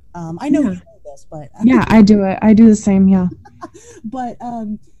specialty. I know you Yeah. know this, but Yeah, I do it. I do the same. Yeah. but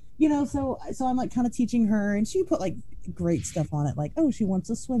so I'm like kind of teaching her, and she put like great stuff on it, like, oh, she wants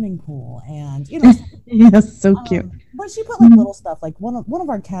a swimming pool, and Yes, so cute. but she put like little stuff, like one of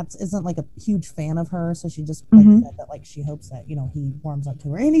our cats isn't like a huge fan of her, so she just like said that like she hopes that he warms up to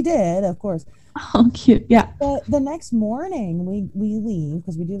her, and he did, of course. Oh, cute. Yeah. But the next morning we leave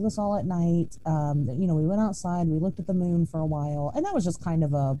because we do this all at night. We went outside, we looked at the moon for a while, and that was just kind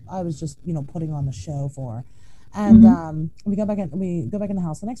of I was just putting on the show for her. And we go back in the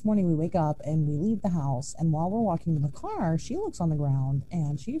house. The next morning we wake up and we leave the house, and while we're walking to the car, she looks on the ground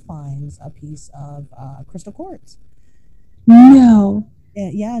and she finds a piece of crystal quartz. No.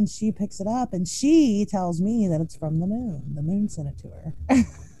 And she picks it up and she tells me that it's from the moon. The moon sent it to her.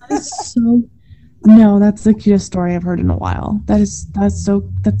 That's so. No, that's the cutest story I've heard in a while. That's so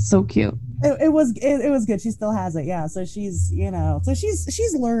cute. It was good. She still has it. Yeah. So she's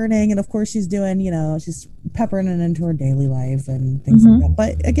she's learning, and of course she's doing, she's peppering it into her daily life and things like that.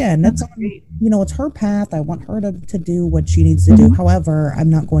 But again, that's it's her path. I want her to do what she needs to do. However,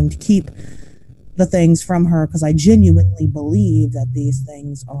 I'm not going to keep the things from her because I genuinely believe that these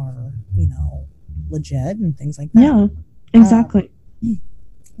things are, legit and things like that. Yeah, exactly.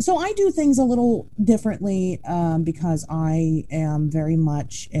 So I do things a little differently because I am very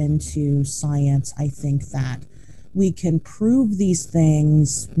much into science. I think that we can prove these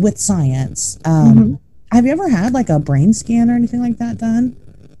things with science. Have you ever had like a brain scan or anything like that done?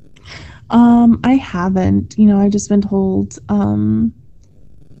 I haven't. I've just been told,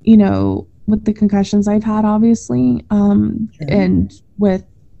 with the concussions I've had, obviously, and with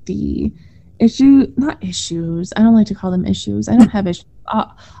the not issues. I don't like to call them issues. I don't have issues.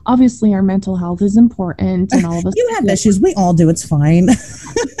 Obviously, our mental health is important, and all of us. You have issues. We all do. It's fine.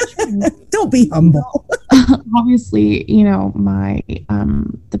 Don't be humble. Obviously, my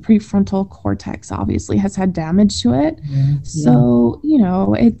the prefrontal cortex obviously has had damage to it. Yeah. So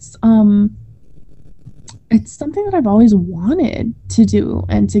it's something that I've always wanted to do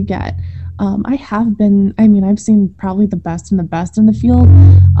and to get. I've seen probably the best in the field.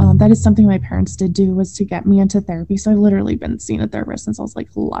 That is something my parents did do, was to get me into therapy. So I've literally been seeing a therapist since I was like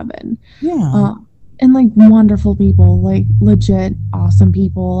 11. Yeah. And like wonderful people, like legit awesome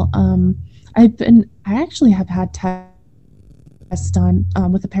people. I actually have had tests done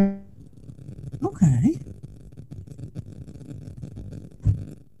with a parent. Okay.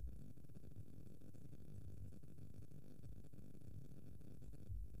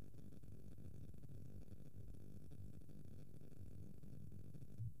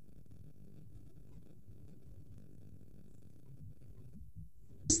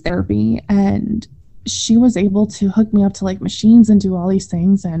 Therapy, and she was able to hook me up to like machines and do all these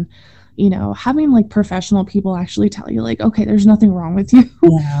things, and having like professional people actually tell you like, okay, there's nothing wrong with you.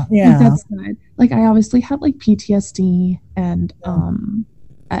 Yeah. Like, that's good. Like I obviously had like PTSD and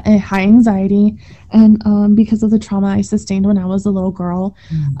a high anxiety, and because of the trauma I sustained when I was a little girl,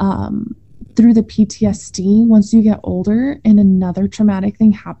 through the PTSD, once you get older and another traumatic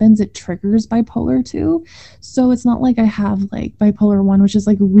thing happens, it triggers bipolar 2. So it's not like I have like bipolar 1, which is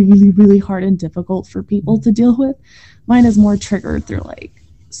like really, really hard and difficult for people to deal with. Mine is more triggered through like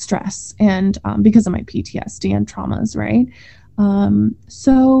stress and because of my PTSD and traumas, right?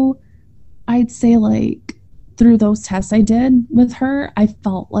 So I'd say like through those tests I did with her, I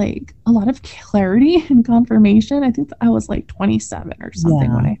felt like a lot of clarity and confirmation. I think I was like 27 or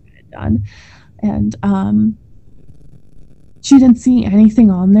something when I had it done. And she didn't see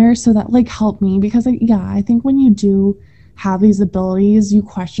anything on there, so that like helped me, because I think when you do have these abilities, you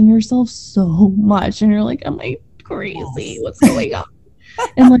question yourself so much, and you're like, am I crazy? What's going on?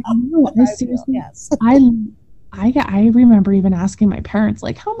 And like, no, I seriously, I remember even asking my parents,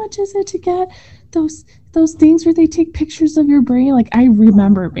 like, how much is it to get those things where they take pictures of your brain? Like, I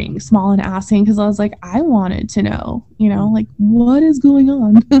remember being small and asking, because I was like, I wanted to know, like, what is going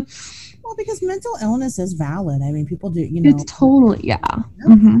on? Well, because mental illness is valid. I mean, people do, it's totally,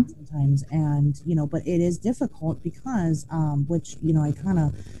 sometimes, and but it is difficult because which I kind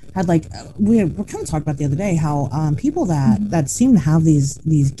of had like we were kind of talking about the other day how people that seem to have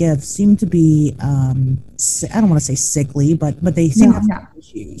these gifts seem to be I don't want to say sickly, but they seem to have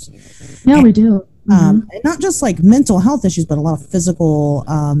issues. Yeah, we do. And not just like mental health issues, but a lot of physical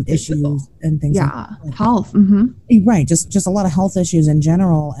issues and things. Like health. Right, just a lot of health issues in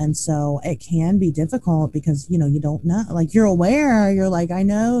general, and so it can be difficult because you don't know. Like you're aware, you're like, I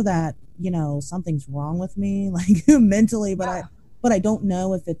know that something's wrong with me, like mentally, but I don't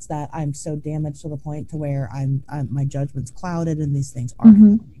know if it's that I'm so damaged to the point to where I'm my judgment's clouded and these things aren't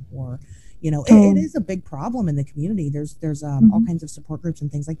happening, or it is a big problem in the community. There's all kinds of support groups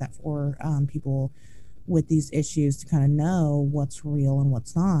and things like that for people with these issues to kind of know what's real and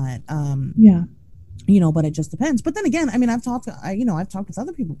what's not. But it just depends. But then again, I mean, I've talked with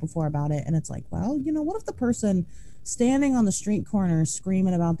other people before about it, and it's like, well, what if the person standing on the street corner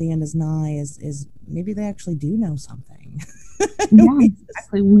screaming about the end is nigh is maybe they actually do know something.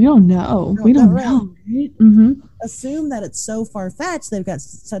 Exactly. We don't know. We don't know. Right? Assume that it's so far-fetched. They've got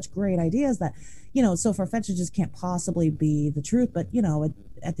such great ideas that, it's so far-fetched it just can't possibly be the truth. But,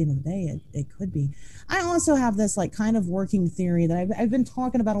 at the end of the day, it could be. I also have this like kind of working theory that I've been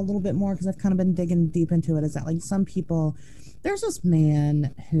talking about a little bit more because I've kind of been digging deep into it, is that like some people, there's this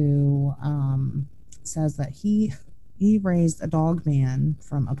man who says that he raised a dog man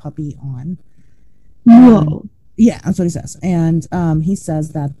from a puppy on. Whoa. Yeah, that's what he says. And he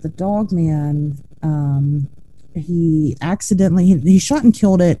says that the dog man, he accidentally, he shot and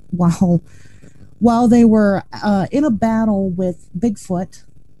killed it while they were in a battle with Bigfoot.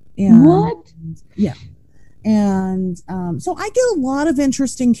 And, what? Yeah. And so I get a lot of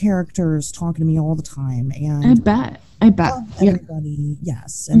interesting characters talking to me all the time. And I bet. Everybody,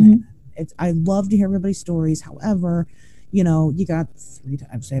 yes. And I love to hear everybody's stories. However, you got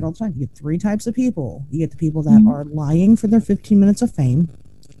I say it all the time, you get three types of people. You get the people that are lying for their 15 minutes of fame.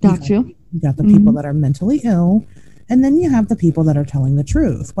 You got the people that are mentally ill. And then you have the people that are telling the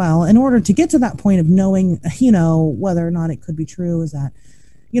truth. Well, in order to get to that point of knowing, whether or not it could be true, is that,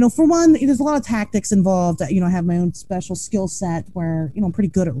 for one, there's a lot of tactics involved. I have my own special skill set where, I'm pretty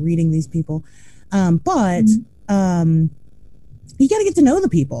good at reading these people. But you got to get to know the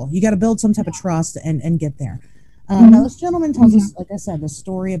people. You got to build some type of trust and get there. Now, this gentleman tells us, like I said, this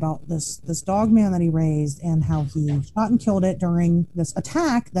story about this dog man that he raised and how he shot and killed it during this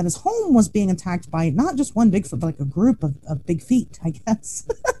attack, that his home was being attacked by not just one Bigfoot, but like a group of big feet, I guess.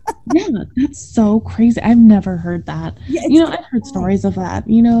 Yeah, that's so crazy. I've never heard that. Yeah, I've heard stories of that,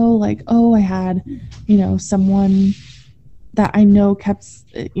 like, I had, someone that I know kept,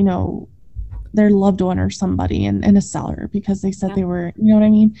 their loved one or somebody in a cellar because they said they were, you know what I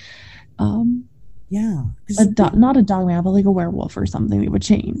mean? Yeah. Not a dog man, but like a werewolf or something that would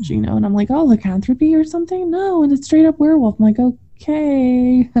change, and I'm like, lycanthropy or something? No, and it's straight up werewolf. I'm like,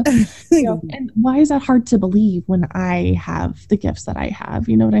 okay. And why is that hard to believe when I have the gifts that I have?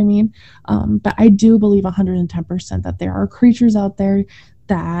 You know what I mean? But I do believe 110% that there are creatures out there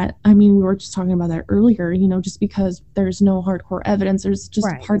that, we were just talking about that earlier, just because there's no hardcore evidence, there's just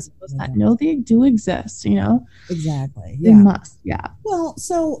parts of us that know they do exist, Exactly. They must. Yeah. Well,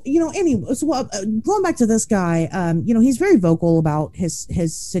 so, anyway, so going back to this guy, he's very vocal about his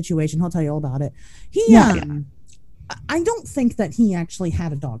situation. He'll tell you all about it. I don't think that he actually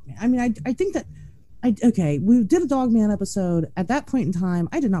had a dog man. I think that we did a Dogman episode. At that point in time,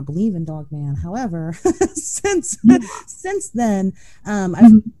 I did not believe in Dogman. However, since then,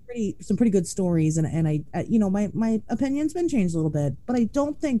 I've some pretty good stories, and I my opinion's been changed a little bit. But I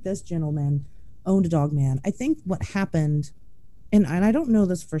don't think this gentleman owned a Dogman. I think what happened, and I don't know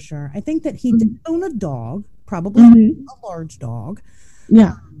this for sure, I think that he did own a dog, probably a large dog.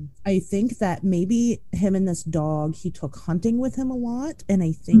 Yeah. I think that maybe him and this dog, he took hunting with him a lot, and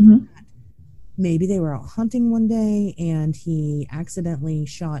I think that maybe they were out hunting one day and he accidentally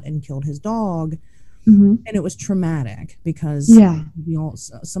shot and killed his dog. And it was traumatic because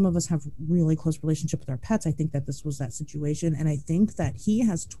some of us have really close relationship with our pets. I think that this was that situation. And I think that he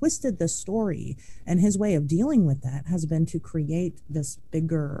has twisted this story, and his way of dealing with that has been to create this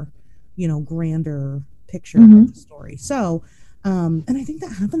bigger, grander picture of the story. So, and I think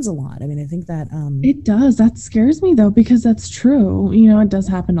that happens a lot. I think that it does. That scares me though, because that's true. It does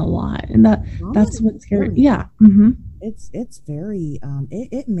happen a lot, and that's what's scary. Yeah. It's very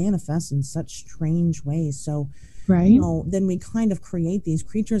it manifests in such strange ways. So then we kind of create these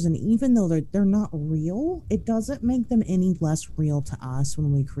creatures, and even though they're not real, it doesn't make them any less real to us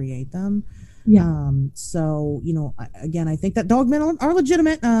when we create them. So again, I think that dogmen are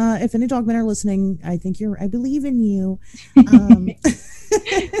legitimate. If any dogmen are listening, I believe in you.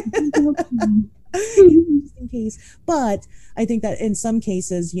 just in case. But I think that in some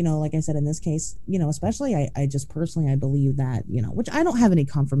cases, like I said, in this case, especially I just personally, I believe that, which I don't have any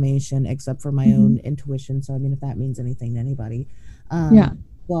confirmation except for my own intuition. So, I mean, if that means anything to anybody. Yeah.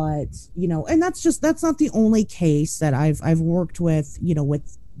 But, and that's not the only case that I've worked with,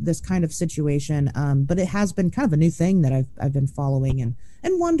 with this kind of situation. But it has been kind of a new thing that I've been following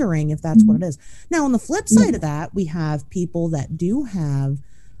and wondering if that's what it is. Now, on the flip side of that, we have people that do have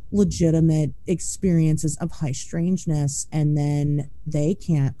legitimate experiences of high strangeness, and then they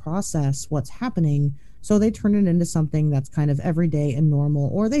can't process what's happening, so they turn it into something that's kind of everyday and normal,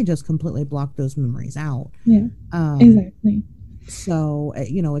 or they just completely block those memories out. Yeah, exactly. So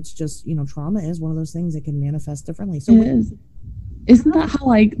it's just, trauma is one of those things that can manifest differently. So it is. Isn't that how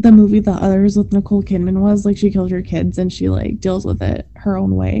like the movie The Others with Nicole Kidman was? Like, she killed her kids and she like deals with it her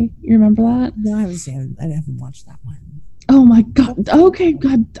own way. You remember that? No, I haven't watched that one. Oh my god. Okay,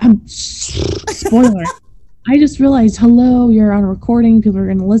 god. I'm spoiler. I just realized, hello, you're on a recording. People are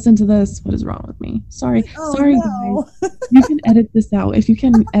going to listen to this. What is wrong with me? Sorry. Sorry, no. Guys. You can edit this out. If you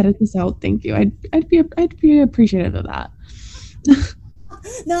can edit this out, thank you. I'd be appreciative of that.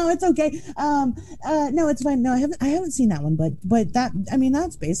 No, it's okay. No, it's fine. No, I haven't seen that one, but that, I mean,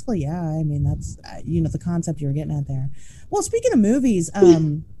 that's basically, yeah. I mean, that's the concept you were getting at there. Well, speaking of movies,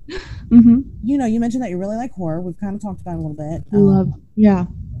 you mentioned that you really like horror. We've kind of talked about it a little bit. Yeah.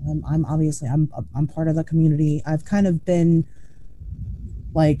 I'm obviously I'm part of the community. I've kind of been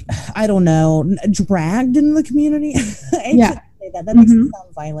like, I don't know, dragged in the community. I yeah. Say that makes it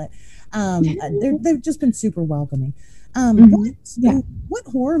sound violent. They've just been super welcoming. What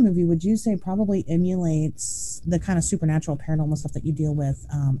horror movie would you say probably emulates the kind of supernatural paranormal stuff that you deal with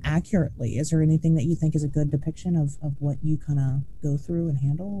accurately? Is there anything that you think is a good depiction of what you kind of go through and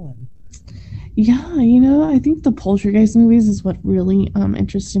handle? Yeah, I think the Poltergeist movies is what really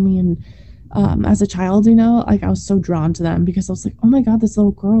interested me. And as a child, like I was so drawn to them because I was like, oh my god, this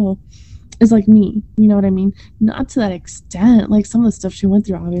little girl is like me. You know what I mean? Not to that extent. Like, some of the stuff she went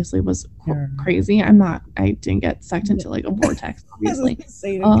through obviously was crazy. I didn't get sucked into like a vortex, obviously.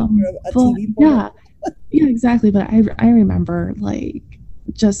 Yeah, exactly. But I remember like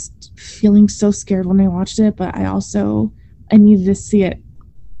just feeling so scared when I watched it, but I needed to see it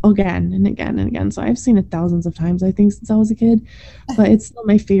again and again and again. So I've seen it thousands of times, I think, since I was a kid, but it's still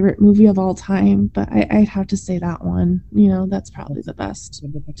my favorite movie of all time. But I'd have to say that one, that's probably the best.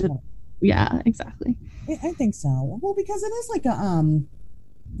 Yeah, exactly. I think so. Well, because it is like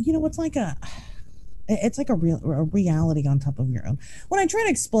it's like a reality on top of your own. When I try to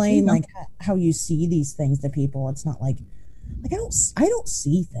explain like how you see these things to people, it's not like I don't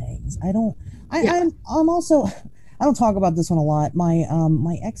see things. I'm also, I don't talk about this one a lot. My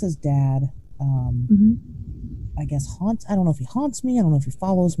ex's dad, I guess haunts. I don't know if he haunts me. I don't know if he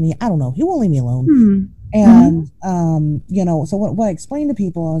follows me. I don't know. He won't leave me alone. And so what I explain to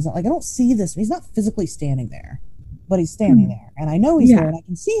people is that, like, I don't see this. He's not physically standing there, but he's standing there, and I know he's there, and I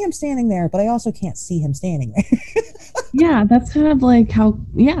can see him standing there, but I also can't see him standing there. Yeah, that's kind of like how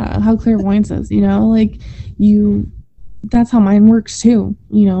clairvoyance is. Like that's how mine works too.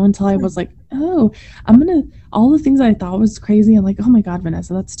 Until I was like, oh, all the things I thought was crazy, and like, oh my god,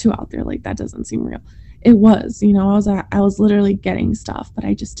 Vanessa, that's too out there. Like, that doesn't seem real. It was, I was literally getting stuff, but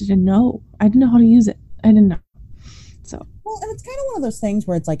I just didn't know. I didn't know how to use it. I didn't know. So. Well, and it's kind of one of those things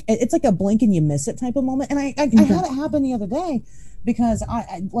where it's like a blink and you miss it type of moment. And I had it happen the other day because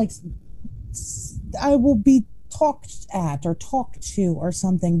I will be talked at or talked to or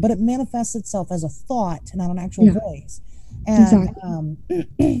something, but it manifests itself as a thought, not an actual voice. And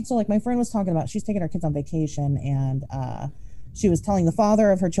so like my friend was talking about, she's taking her kids on vacation, and she was telling the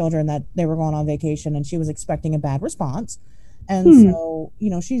father of her children that they were going on vacation, and she was expecting a bad response. And so,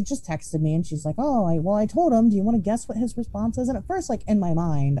 she just texted me, and she's like, oh, I told him, do you want to guess what his response is? And at first, like, in my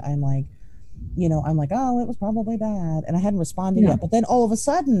mind, I'm like, oh, it was probably bad. And I hadn't responded yet. But then all of a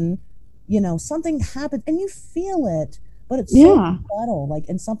sudden, something happened, and you feel it, but it's so subtle, like,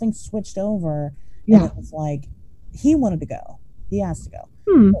 and something switched over. And it was like, he wanted to go. He asked to go.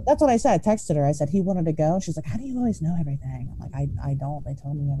 That's what I said. I texted her. I said, he wanted to go. She's like, how do you always know everything? I'm like, I don't. They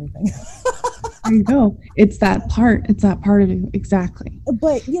tell me everything. There you go. It's that part. It's that part of you. Exactly.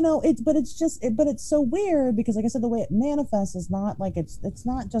 But, it's so weird because, like I said, the way it manifests is not like, it's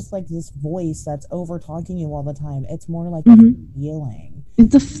not just like this voice that's over talking you all the time. It's more like a feeling.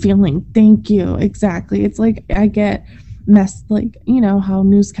 It's a feeling. Thank you. Exactly. It's like I get messed, like, how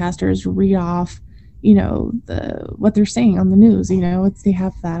newscasters read off what they're saying on the news. They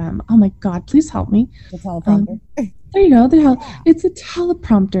have that oh my god, please help me, the teleprompter. There you go. It's a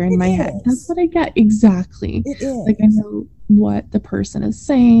teleprompter in my head. That's what I get. Exactly. It is. Like, I know what the person is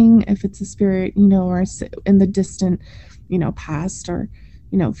saying, if it's a spirit, or in the distant, past or,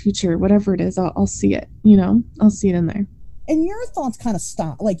 future, whatever it is, I'll see it, I'll see it in there. And your thoughts kind of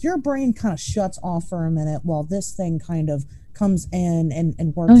stop, like your brain kind of shuts off for a minute while this thing kind of comes in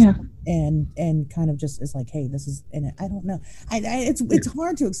and works and kind of just is like, hey, this is in it. I don't know. It's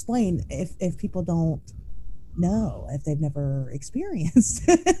hard to explain if people don't know, if they've never experienced.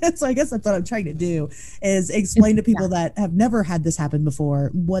 So I guess that's what I'm trying to do, is explain to people that have never had this happen before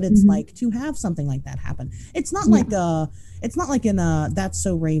what it's like to have something like that happen. It's not like in That's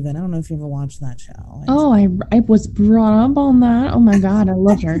So Raven. I don't know if you ever watched that show. I was brought up on that. Oh my God, I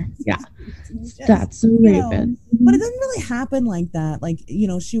love her. Yeah. That's So Raven. But it doesn't really happen like that. Like,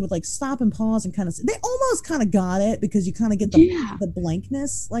 she would like stop and pause and kind of, they almost kind of got it, because you kind of get the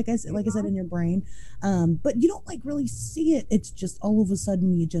blankness, like I said, in your brain. But you don't like really see it. It's just all of a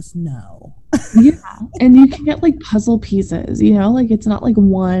sudden you just know. Yeah. And you can get like puzzle pieces, like it's not like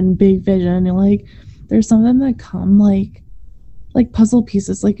one big vision. And like there's some of them that come like puzzle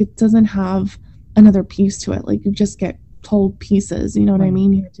pieces. Like it doesn't have another piece to it. Like you just get told pieces, you know what I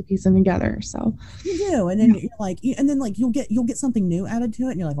mean? You have to piece them together. So you do, and then you're like, you'll get something new added to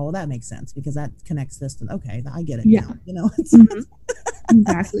it, and you're like, oh, well, that makes sense because that connects this to, okay, I get it now.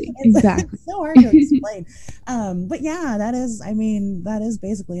 Exactly. It's so hard to explain. But yeah, that is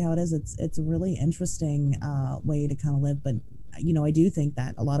basically how it is. It's a really interesting way to kind of live. But I do think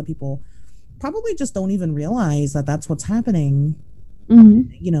that a lot of people probably just don't even realize that that's what's happening. To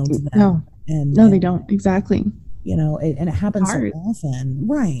them. No, they don't. Exactly. And it happens so often.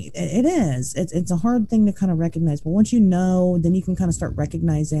 Right. It is. It's a hard thing to kind of recognize. But once you know, then you can kind of start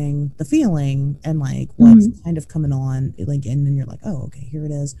recognizing the feeling and like what's kind of coming on. Like, and then you're like, oh, okay, here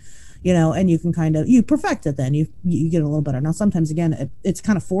it is. And you can kind of, you perfect it then. You get a little better. Now, sometimes, again, it's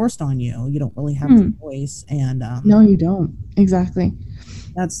kind of forced on you. You don't really have the voice. And no, you don't. Exactly.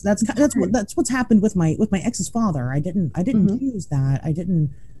 That's what's happened with my ex's father. I didn't use that. I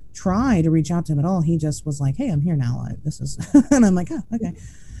didn't try to reach out to him at all. He just was like, hey, I'm here now. This is and I'm like, oh, okay.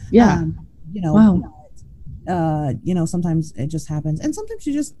 Yeah. Wow. Sometimes it just happens, and sometimes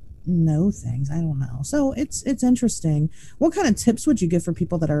you just know things. I don't know. So it's interesting. What kind of tips would you give for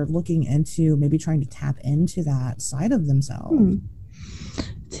people that are looking into maybe trying to tap into that side of themselves?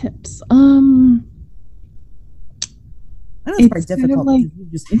 Tips. I know it's very difficult.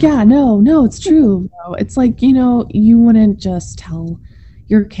 No, it's true. It's like, you wouldn't just tell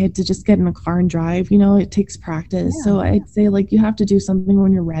your kid to just get in a car and drive. It takes practice. So I'd say like you have to do something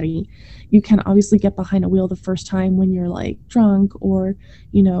when you're ready. You can obviously get behind a wheel the first time when you're like drunk or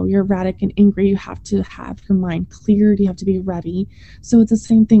you're erratic and angry. You have to have your mind cleared. You have to be ready. So it's the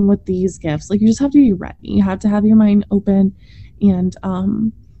same thing with these gifts. Like you just have to be ready. You have to have your mind open and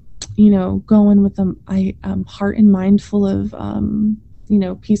go in with them heart and mind full of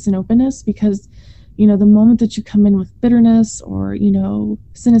peace and openness, because the moment that you come in with bitterness or,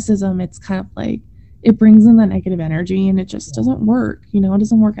 cynicism, it's kind of like it brings in that negative energy and it just doesn't work. It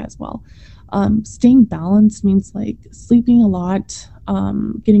doesn't work as well. Staying balanced means like sleeping a lot,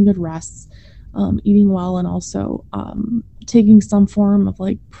 getting good rests, eating well, and also taking some form of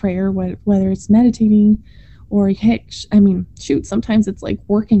like prayer, whether it's meditating or sometimes it's like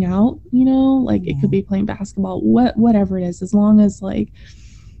working out, like it could be playing basketball, whatever it is, as long as like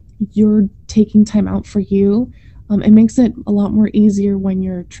you're taking time out for you. It makes it a lot more easier when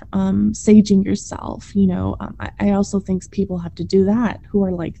you're saging yourself. I also think people have to do that who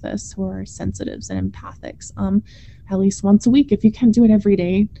are like this, who are sensitives and empathics, at least once a week. If you can't do it every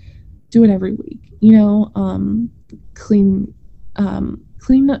day, do it every week. Clean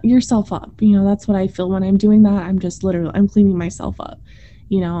yourself up. That's what I feel when I'm doing that. I'm cleaning myself up.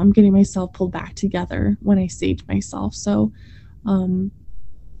 I'm getting myself pulled back together when I sage myself. So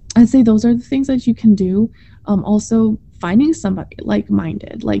I'd say those are the things that you can do. Also finding somebody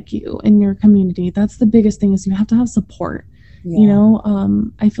like-minded like you in your community. That's the biggest thing, is you have to have support.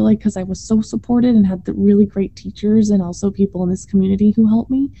 I feel like because I was so supported and had the really great teachers and also people in this community who helped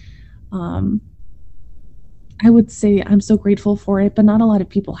me, I would say I'm so grateful for it, but not a lot of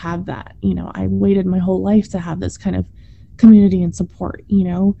people have that. I waited my whole life to have this kind of community and support,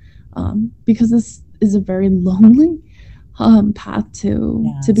 because this is a very lonely path to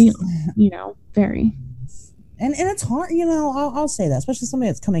be on, very. And it's hard, I'll say that, especially somebody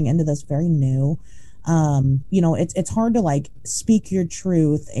that's coming into this very new, it's hard to like speak your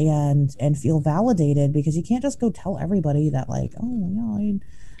truth and feel validated, because you can't just go tell everybody that like, oh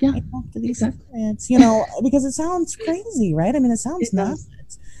I talk to these clients, because it sounds crazy, right? I mean, it sounds nuts.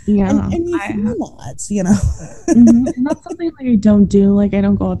 Yeah, and you feel nuts, And that's something like I don't do. Like I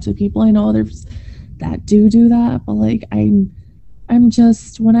don't go up to people. I know there's that do that, but like I'm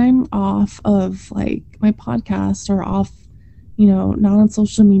just, when I'm off of like my podcast or off, not on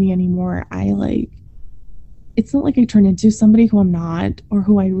social media anymore, I like, it's not like I turn into somebody who I'm not or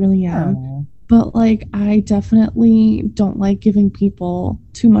who I really am. Oh. But like, I definitely don't like giving people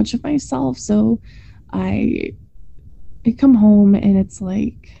too much of myself. So I come home and it's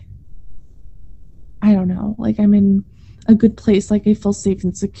like, I don't know, like I'm in a good place, like I feel safe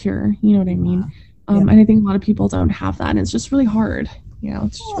and secure. You know what I mean? And I think a lot of people don't have that, and it's just really hard.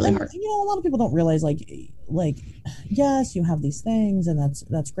 It's just really hard. A lot of people don't realize like yes, you have these things, and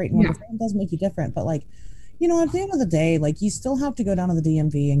that's great and wonderful. It does make you different, but like, at the end of the day, like you still have to go down to the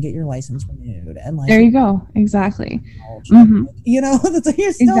DMV and get your license renewed, and like there you go, exactly. You're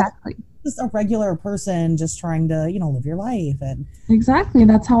still exactly just a regular person just trying to live your life, and exactly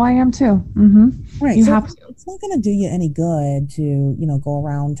that's how I am too. Right. You so have to. It's not going to do you any good to go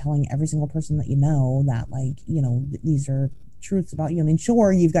around telling every single person that that like these are truths about you. I mean,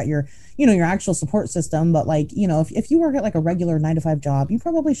 sure, you've got your your actual support system, but like if you work at like a regular 9-to-5 job, you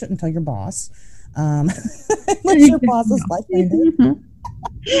probably shouldn't tell your boss unless your boss is like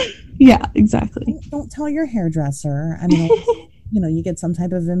yeah, exactly. Don't tell your hairdresser. I mean, you get some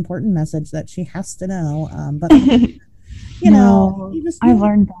type of important message that she has to know, but I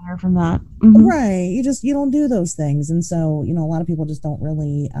learned better from that. Right. You don't do those things. And so, a lot of people just don't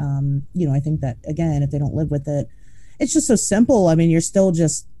really, I think that, again, if they don't live with it, it's just so simple. I mean, you're still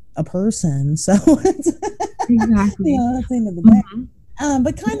just a person. So, exactly. At the end of the day.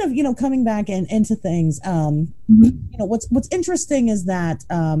 But kind of, coming back into things, what's interesting is that,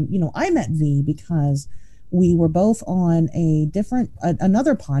 I met V because we were both on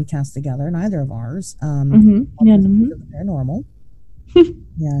another podcast together, neither of ours. Paranormal.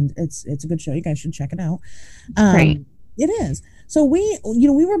 And it's a good show. You guys should check it out. Great. It is. So we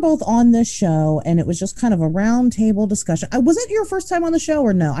were both on this show, and it was just kind of a round table discussion. Was it your first time on the show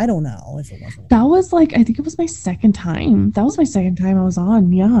or no? I don't know if it was. That was like, I think it was my second time. That was my second time I was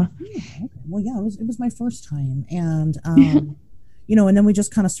on. Yeah. Okay. Well, yeah, it was my first time. And, and then we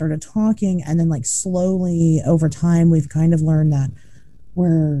just kind of started talking, and then like slowly over time, we've kind of learned that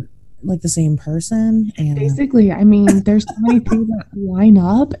we're like the same person. And basically, I mean, there's so many things that line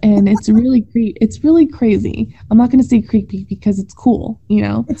up, and it's really great. It's really crazy. I'm not going to say creepy because it's cool,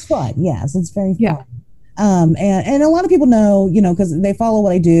 It's fun. Yes, it's very fun. Yeah. And a lot of people know, because they follow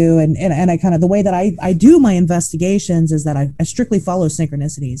what I do, and I kind of, the way that I do my investigations is that I strictly follow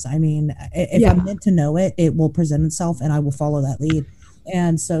synchronicities. I mean, if I'm meant to know it, it will present itself, and I will follow that lead.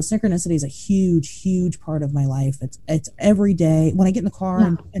 And so synchronicity is a huge, huge part of my life. It's every day when I get in the car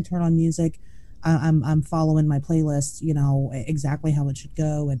and turn on music, I'm following my playlist, exactly how it should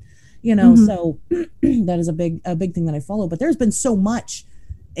go. And, so that is a big thing that I follow, but there's been so much,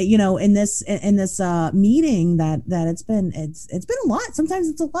 in this meeting that it's been a lot. Sometimes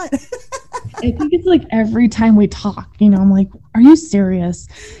it's a lot. I think it's like every time we talk, I'm like, are you serious?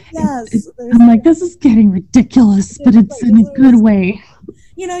 Yes. I'm like, this is getting ridiculous, but it's in a good way.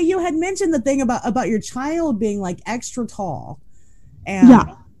 You had mentioned the thing about your child being like extra tall,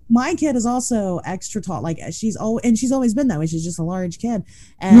 and my kid is also extra tall. Like she's always been that way. She's just a large kid,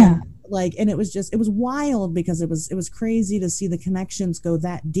 and and it was wild because it was crazy to see the connections go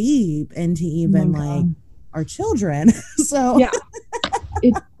that deep into even like our children. So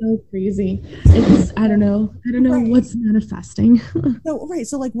it's so crazy. It's I don't know what's manifesting.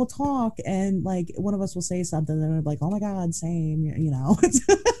 So like we'll talk, and like one of us will say something, and we're like, oh my God, same.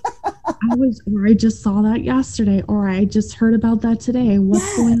 I just saw that yesterday, or I just heard about that today.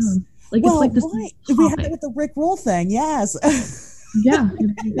 What's going on? Like it's like this. Right. We had that with the Rick Roll thing. Yes. Yeah.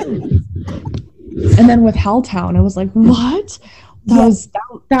 And then with Helltown, it was like, what?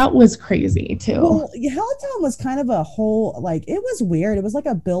 That was crazy too. Well, Helltown was kind of a whole, like, it was weird. It was like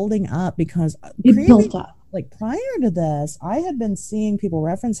a building up because it built up. Like prior to this, I had been seeing people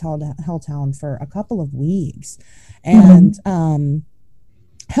reference Helltown for a couple of weeks, and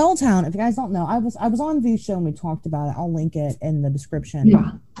Helltown, if you guys don't know, I was on V's show and we talked about it. I'll link it in the description.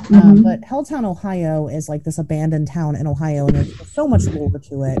 Yeah. But Helltown, Ohio is like this abandoned town in Ohio, and there's so much lore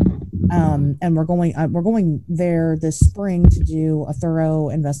to it. And we're going there this spring to do a thorough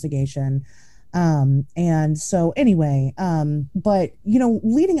investigation. And so anyway, but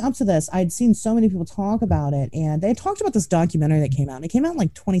leading up to this, I'd seen so many people talk about it, and they talked about this documentary that came out, and it came out in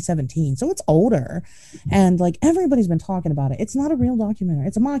like 2017. So it's older, and like everybody's been talking about it. It's not a real documentary.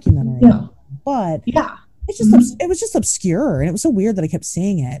 It's a mockumentary, but it's just, it was just obscure. And it was so weird that I kept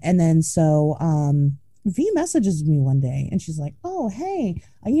seeing it. And then, so, V messages me one day, and she's like, oh, hey,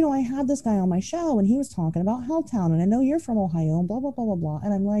 I had this guy on my show, and he was talking about Helltown, and I know you're from Ohio, and blah, blah, blah, blah, blah.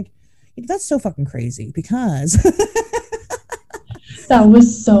 And I'm like, That's so fucking crazy because That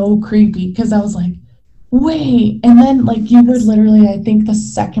was so creepy because I was like, wait. And then, like, you were literally, I think, the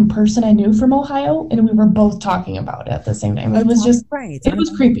second person I knew from Ohio, and we were both talking about it at the same time. It was just, right. it was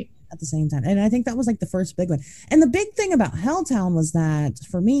creepy. At the same time. And I think that was like the first big one. And the big thing about Helltown was that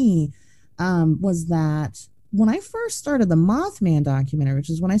for me, was that when I first started the Mothman documentary, which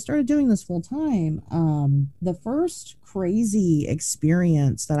is when I started doing this full time, the first crazy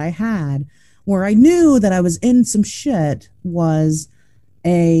experience that I had where I knew that I was in some shit was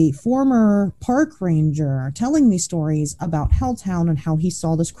a former park ranger telling me stories about Helltown and how he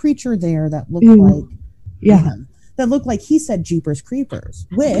saw this creature there that looked like him. That looked like, he said, Jeepers Creepers,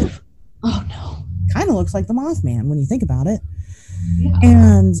 which Oh no. kind of looks like the Mothman when you think about it. Yeah.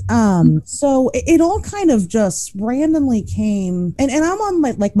 And so it all kind of just randomly came, and I'm on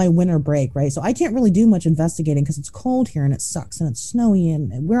my winter break, right? So I can't really do much investigating because it's cold here and it sucks and it's snowy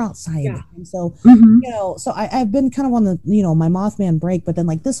and we're outside. Yeah. And so Mhm. so I've been kind of on the my Mothman break, but then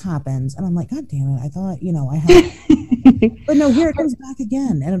like this happens and I'm like, God damn it, I thought I had but no, here it comes back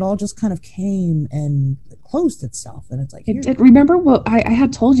again, and it all just kind of came and closed itself, and it's like, It did. Remember what I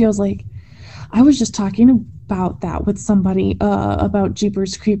had told you? I was like, I was just talking about that with somebody about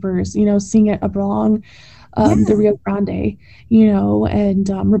Jeepers Creepers, seeing it along the Rio Grande,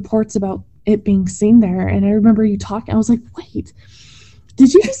 and reports about it being seen there. And I remember you talking, I was like, wait,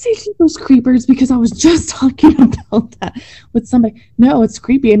 did you just say Jeepers Creepers? Because I was just talking about that with somebody. No, it's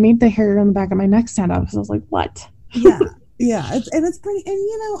creepy. It made the hair on the back of my neck stand up because I was like, what? Yeah, it's pretty,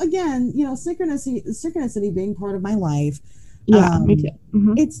 and again, synchronicity being part of my life. Yeah, me too.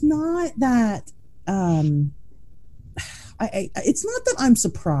 Mm-hmm. It's not that it's not that I'm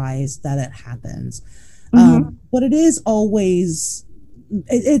surprised that it happens, but it is always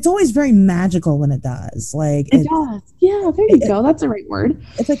it's always very magical when it does. Like it does. Yeah, there you go. That's the right word.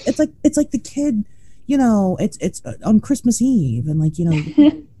 It's like the kid. It's on Christmas Eve, and like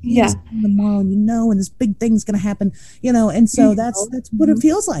yeah, in the mall, and this big thing's gonna happen, and so that's what it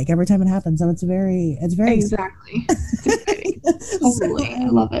feels like every time it happens. So it's very exactly. Totally, I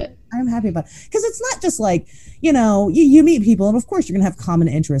love it. I'm happy about it because it's not just like you meet people, and of course you're gonna have common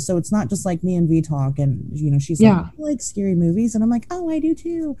interests. So it's not just like me and V talk, and she's like, I like scary movies, and I'm like, oh, I do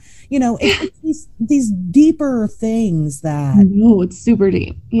too. It's these deeper things that it's super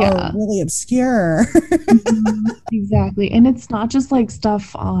deep. Are really obscure. Exactly, and it's not just like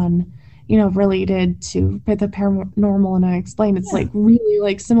stuff on related to the paranormal and unexplained. It's like really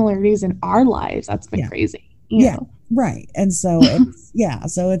like similarities in our lives. That's been crazy. You know? Right. And so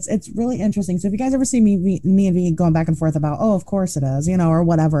it's really interesting. So if you guys ever see me and V going back and forth about, oh, of course it is, or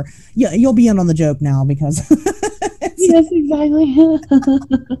whatever, you'll be in on the joke now because yes, exactly.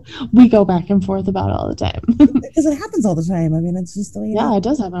 We go back and forth about it all the time because it happens all the time. I mean, it's just the way it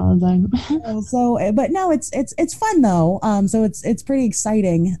does happen all the time. So, but no, it's fun though. So it's pretty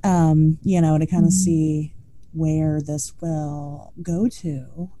exciting, to kind of see where this will go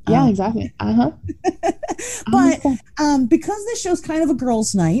to. Exactly. But because this show's kind of a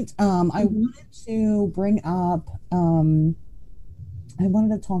girls' night, I wanted to bring up I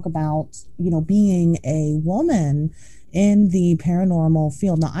wanted to talk about being a woman in the paranormal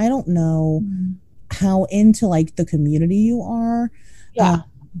field. Now I don't know how into like the community you are,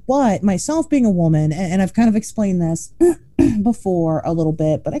 but myself being a woman, and I've kind of explained this before a little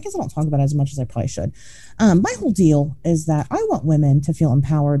bit, but I guess I don't talk about it as much as I probably should. My whole deal is that I want women to feel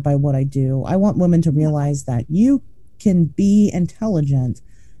empowered by what I do. I want women to realize that you can be intelligent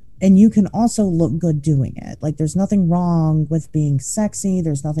and you can also look good doing it. Like there's nothing wrong with being sexy.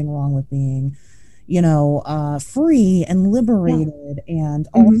 There's nothing wrong with being, free and liberated, and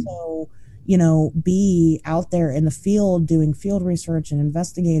also be out there in the field doing field research and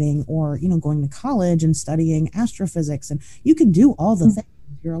investigating, or, going to college and studying astrophysics, and you can do all the things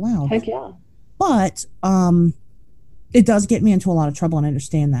you're allowed. Heck yeah. But it does get me into a lot of trouble, and I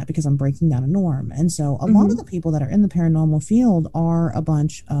understand that because I'm breaking down a norm. And so a lot of the people that are in the paranormal field are a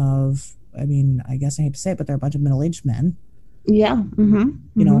bunch of, I mean, I guess I hate to say it, but they're a bunch of middle-aged men. Yeah.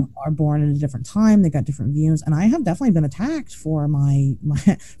 Are born in a different time. They got different views, and I have definitely been attacked for my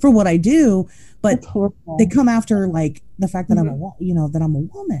for what I do. But they come after like the fact that I'm a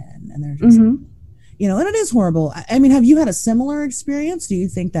woman, and they're just and it is horrible. I mean, have you had a similar experience? Do you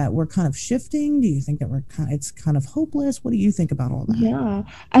think that we're kind of shifting? Do you think that it's kind of hopeless? What do you think about all that? Yeah,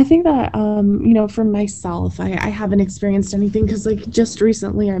 I think that for myself, I haven't experienced anything because like just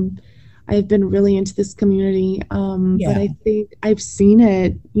recently I've been really into this community. But I think I've seen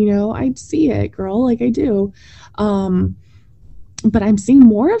it, I'd see it, girl, like I do. but I'm seeing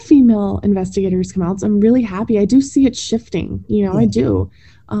more female investigators come out, so I'm really happy. I do see it shifting, I do.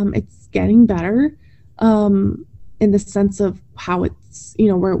 It's getting better, in the sense of how it's,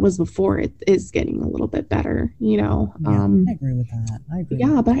 where it was before. It is getting a little bit better, I agree with that. I agree.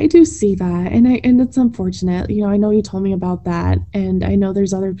 Yeah, but I do see that, and it's unfortunate. I know you told me about that, and I know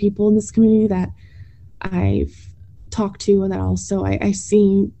there's other people in this community that I've talked to, and that also I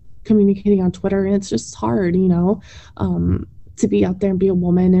see communicating on Twitter, and it's just hard, to be out there and be a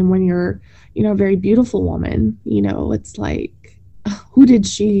woman. And when you're, a very beautiful woman, it's like, who did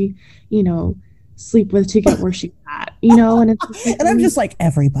she, sleep with to get where she's at, and it's like, and I'm just like,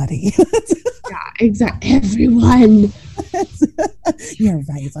 everybody. Yeah, exactly. Everyone. You're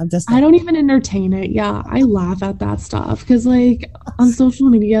right. I don't even entertain it. Yeah, I laugh at that stuff because, like, on social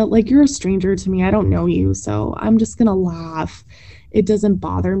media, like, you're a stranger to me. I don't know you, so I'm just gonna laugh. It doesn't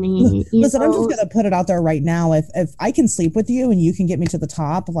bother me. Listen, I'm just gonna put it out there right now. If I can sleep with you and you can get me to the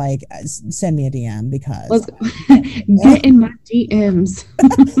top, like, send me a DM because get in my DMs.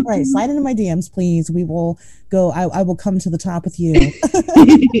 Right, slide into my DMs, please. We will go. I will come to the top with you.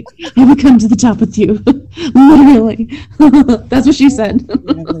 I will come to the top with you. Literally, that's what she said.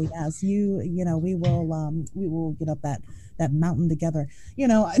 Yes, we will get up that mountain together. I'm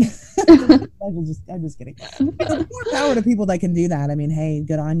just kidding. More power to people that can do that. I mean, hey,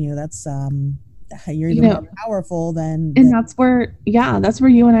 good on you. That's you're even more powerful than. And that's where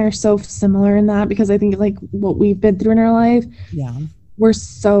you and I are so similar in that, because I think, like, what we've been through in our life. Yeah. We're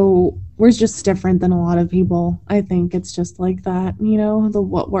just different than a lot of people. I think it's just like that,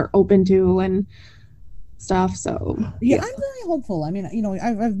 what we're open to and stuff. So yeah, I'm very hopeful. I mean,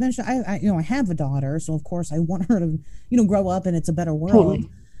 I've mentioned I have a daughter, so of course I want her to grow up and it's a better world. Totally.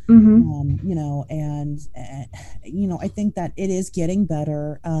 Mm-hmm. I think that it is getting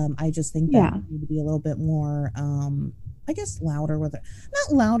better. I just think that we need to be a little bit more I guess louder with it,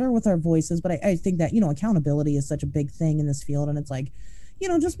 not louder with our voices, but I think that accountability is such a big thing in this field, and it's like,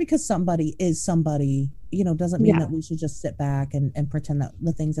 just because somebody is somebody, doesn't mean that we should just sit back and pretend that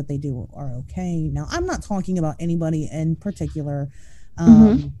the things that they do are okay. Now, I'm not talking about anybody in particular.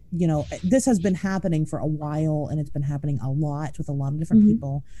 This has been happening for a while, and it's been happening a lot with a lot of different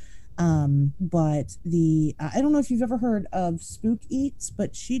people. But I don't know if you've ever heard of Spook Eats,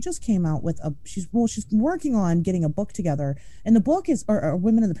 but she just came out with she's working on getting a book together, and the book is are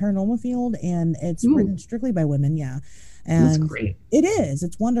women in the paranormal field, and it's written strictly by women. Yeah. And that's great. It is.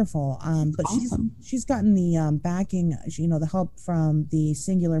 It's wonderful. But awesome. she's gotten the backing, the help from the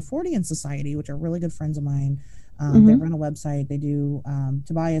Singular Fortean Society, which are really good friends of mine. They run a website. They do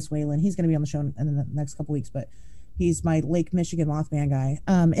Tobias Whalen. He's going to be on the show in the next couple weeks, but he's my Lake Michigan Mothman guy.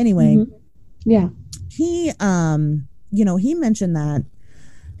 Anyway, yeah, he he mentioned that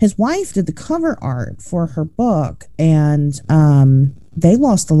his wife did the cover art for her book, and they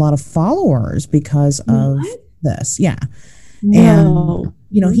lost a lot of followers because of this. Yeah. No.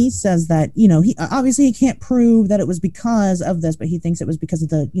 And he says that he obviously he can't prove that it was because of this, but he thinks it was because of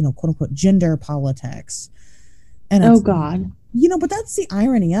the quote unquote gender politics. And oh God, but that's the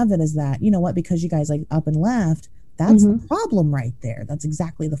irony of it, is that because you guys like up and left, that's the problem right there. That's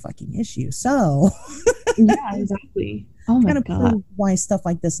exactly the fucking issue. So yeah, exactly. Oh my God, why stuff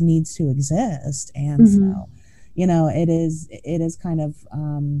like this needs to exist. And so it is kind of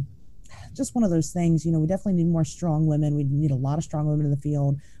just one of those things. We definitely need more strong women. We need a lot of strong women in the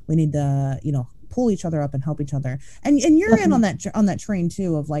field. We need to pull each other up and help each other. And you're in on that train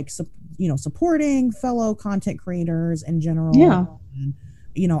too, of like supporting fellow content creators in general. Yeah. And,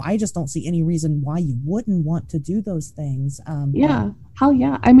 I just don't see any reason why you wouldn't want to do those things. Yeah. Hell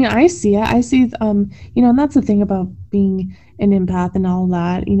yeah. I mean, I see it. I see, and that's the thing about being an empath and all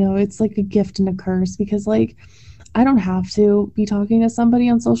that, it's like a gift and a curse, because like, I don't have to be talking to somebody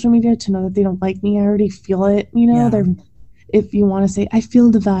on social media to know that they don't like me. I already feel it, they're, if you want to say, I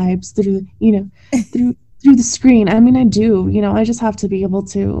feel the vibes through, through the screen. I mean, I do, I just have to be able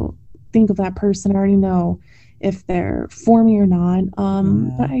to think of that person. I already know if they're for me or not.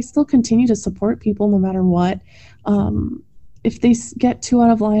 But I still continue to support people no matter what. If they get too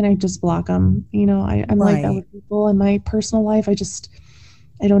out of line, I just block them. I'm like that with people in my personal life. I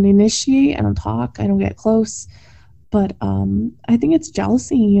don't initiate, I don't talk, I don't get close. But I think it's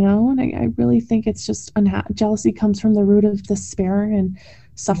jealousy, and I really think it's just jealousy comes from the root of despair and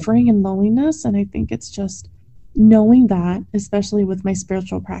suffering and loneliness. And I think it's just knowing that, especially with my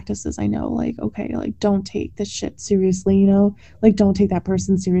spiritual practices, I know, like, okay, like, don't take this shit seriously, like, don't take that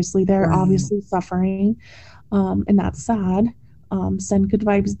person seriously. They're obviously suffering, and that's sad. Send good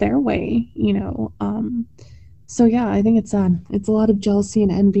vibes their way, So yeah, I think it's sad. It's a lot of jealousy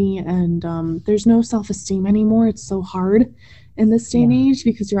and envy, and there's no self-esteem anymore. It's so hard. in this day and Yeah. age,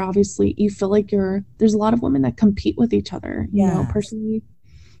 because you feel like there's a lot of women that compete with each other. Yes. Personally,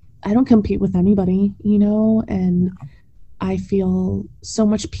 I don't compete with anybody, and I feel so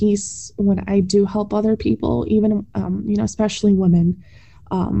much peace when I do help other people, even, especially women.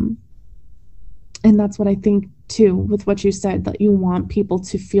 Um, and that's what I think too, with what you said, that you want people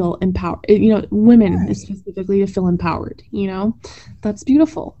to feel empowered, women Right. specifically to feel empowered. That's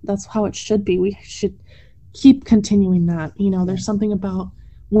beautiful. That's how it should be. We should keep continuing that. There's something about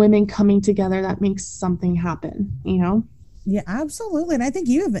women coming together that makes something happen. Yeah, absolutely. And I think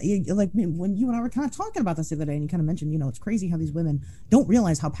like when you and I were kind of talking about this the other day, and you kind of mentioned, it's crazy how these women don't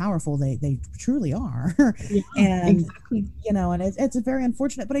realize how powerful they truly are. Yeah, And, exactly. and it's very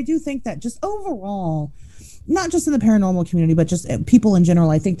unfortunate, but I do think that just overall, not just in the paranormal community, but just people in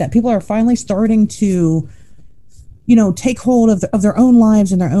general, I think that people are finally starting to, take hold of their own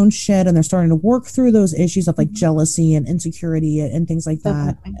lives and their own shit. And they're starting to work through those issues of like jealousy and insecurity and things like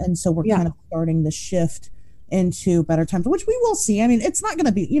that. Definitely. And so we're Yeah. kind of starting the shift into better times, which we will see. I mean, it's not going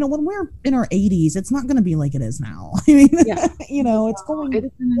to be, when we're in our 80s, it's not going to be like it is now. I mean, Yeah. it's going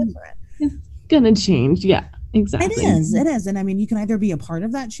It's different. it's gonna change. Yeah, exactly. It is. And I mean, you can either be a part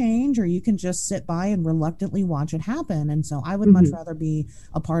of that change or you can just sit by and reluctantly watch it happen. And so I would much rather be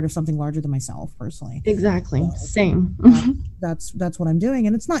a part of something larger than myself personally. Exactly. So, Same. that's what I'm doing.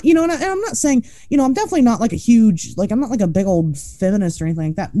 And it's not, and I'm not saying, I'm definitely not like a huge, like, I'm not like a big old feminist or anything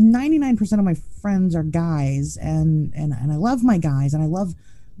like that. 99% of my friends are guys, and I love my guys, and I love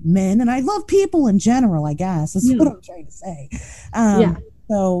men, and I love people in general, I guess. That's what I'm trying to say. Yeah.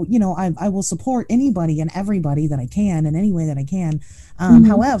 So, I will support anybody and everybody that I can in any way that I can.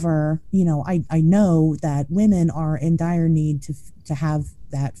 However, I know that women are in dire need to have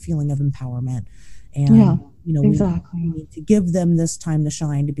that feeling of empowerment. And, exactly. we need to give them this time to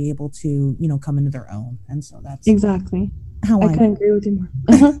shine to be able to, come into their own. And so that's Exactly. how I couldn't agree with you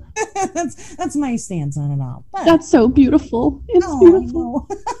more. that's my stance on it all. But, that's so beautiful. It's beautiful.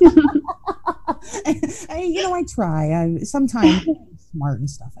 I try. Sometimes I'm smart and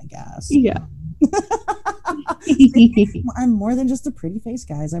stuff, I guess. Yeah. I'm more than just a pretty face,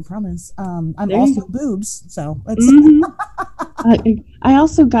 guys. I promise. I'm There you also go. boobs, so it's. I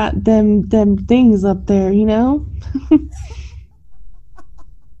also got them things up there, I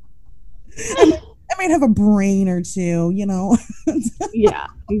might have a brain or two, Yeah,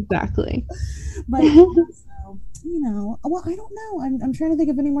 exactly. But so, well, I don't know. I'm trying to think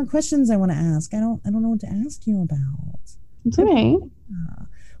of any more questions I want to ask. I don't know what to ask you about. It's okay.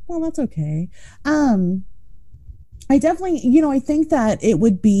 Well, that's okay. I definitely, I think that it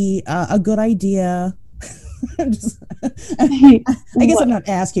would be a good idea. I guess I'm not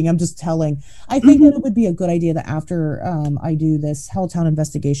asking, I'm just telling. I think that it would be a good idea that after I do this Helltown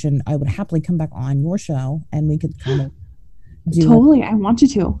investigation, I would happily come back on your show and we could kind of do Totally. I want you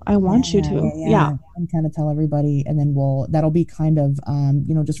to. I want you to. Yeah. And kind of tell everybody, and then that'll be kind of,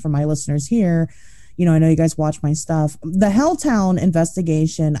 just for my listeners here. I know you guys watch my stuff. The Helltown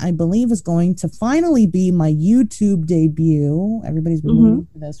investigation, I believe, is going to finally be my YouTube debut. Everybody's been waiting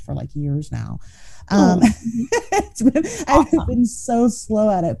for this for like years now. I've been so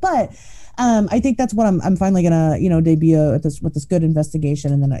slow at it, but I think that's what I'm finally gonna debut with this good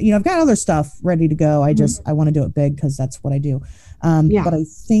investigation, and then I've got other stuff ready to go. I want to do it big because that's what I do. But I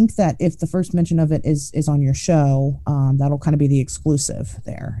think that if the first mention of it is on your show, that'll kind of be the exclusive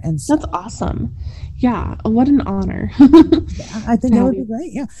there. And so, that's awesome. Yeah, what an honor. I think that would be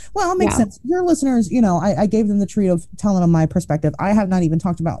great. Yeah. Well, it makes sense. Your listeners, I gave them the treat of telling them my perspective. I have not even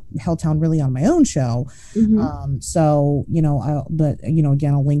talked about Helltown really on my own show. So, again,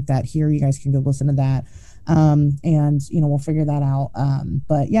 I'll link that here. You guys can go listen to that. And, we'll figure that out.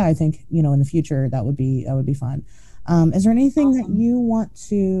 But yeah, I think, in the future that would be fun. Is there anything that you want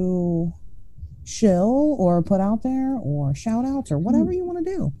to shill or put out there, or shout outs, or whatever you want to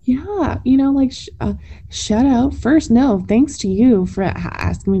do? Yeah, shout out first. No, thanks to you for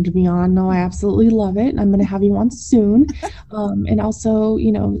asking me to be on. No, I absolutely love it. I'm going to have you on soon. And also,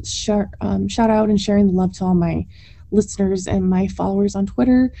 shout out and sharing the love to all my listeners and my followers on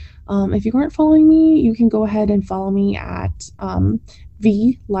Twitter. If you aren't following me, you can go ahead and follow me at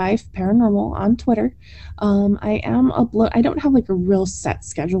V Life Paranormal on Twitter. I don't have like a real set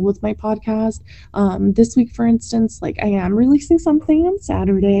schedule with my podcast. This week, for instance, like I am releasing something on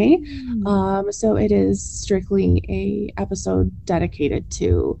Saturday. So it is strictly a episode dedicated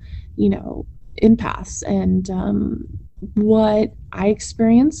to, empaths and what I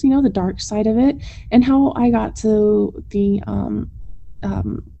experienced, the dark side of it, and how I got to the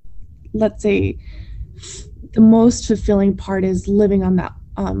let's say the most fulfilling part is living on that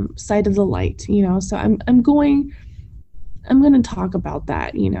side of the light, so I'm going I'm going to talk about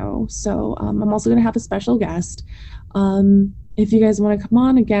that, you know. So I'm also going to have a special guest. If you guys want to come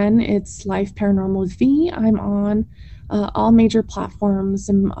on again, it's Life Paranormal with V. I'm on all major platforms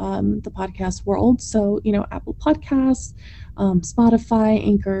in the podcast world. So, you know, Apple Podcasts, Spotify,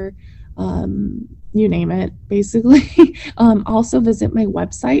 Anchor, you name it, basically. Also visit my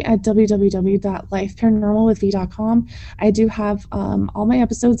website at www.lifeparanormalwithv.com. I do have all my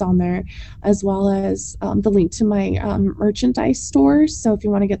episodes on there, as well as the link to my merchandise store. So if you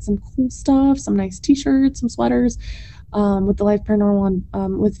want to get some cool stuff, some nice t-shirts, some sweaters, with the Life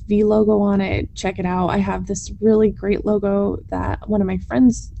Paranormal with V logo on it, check it out. I have this really great logo that one of my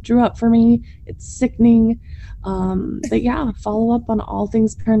friends drew up for me. It's sickening. But yeah, follow up on all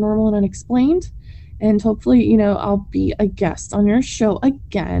things paranormal and unexplained. And hopefully, you know, I'll be a guest on your show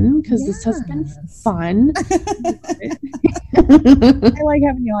again, because this has been fun. I like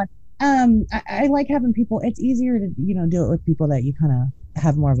having you on. I like having people. It's easier to, you know, do it with people that you kind of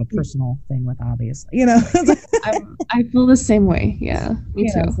have more of a personal thing with, obviously, you know. I feel the same way. Yeah,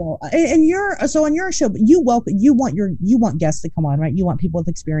 me too. So, and you're so on your show, but you want guests to come on, right? You want people with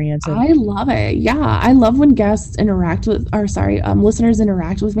experience. I love it. Yeah, I love when guests interact with, or sorry, listeners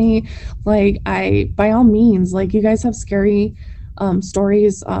interact with me. Like, by all means, like, you guys have scary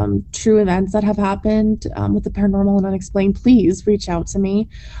stories, true events that have happened with the paranormal and unexplained, please reach out to me.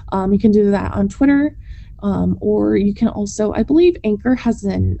 You can do that on Twitter. Or you can also, I believe Anchor has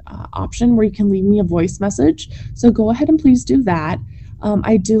an option where you can leave me a voice message. So go ahead and please do that.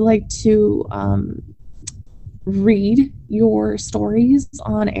 I do like to read your stories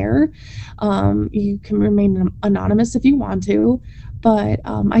on air. You can remain anonymous if you want to, but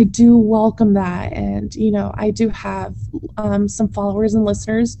I do welcome that. And, you know, I do have some followers and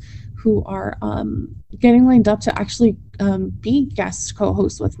listeners who are getting lined up to actually be guest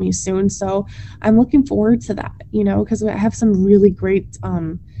co-hosts with me soon. So I'm looking forward to that, you know, because I have some really great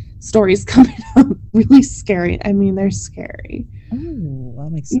stories coming up. Really scary. I mean, they're scary. Oh,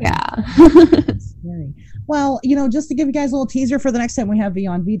 I'm excited. Yeah. Scary. Well, you know, just to give you guys a little teaser for the next time we have V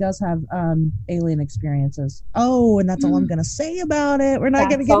on, V does have alien experiences. Oh, and that's all I'm going to say about it. We're not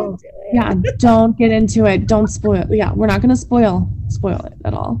going to get into it. Yeah, don't get into it. Don't spoil. Yeah, we're not going to spoil it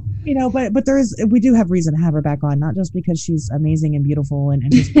at all. You know, but we do have reason to have her back on, not just because she's amazing and beautiful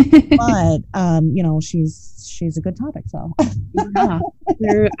and just, but you know, she's a good topic. So yeah,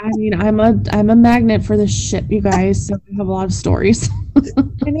 I mean, I'm a magnet for this shit, you guys. So I have a lot of stories.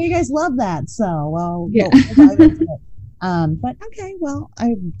 I know you guys love that. So well, yeah. We'll dive into it. But okay, well,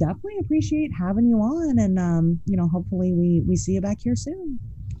 I definitely appreciate having you on, and you know, hopefully we see you back here soon.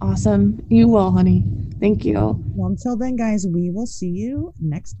 Awesome. You will, honey. Thank you. Well, until then, guys, we will see you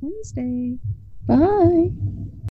next Wednesday. Bye.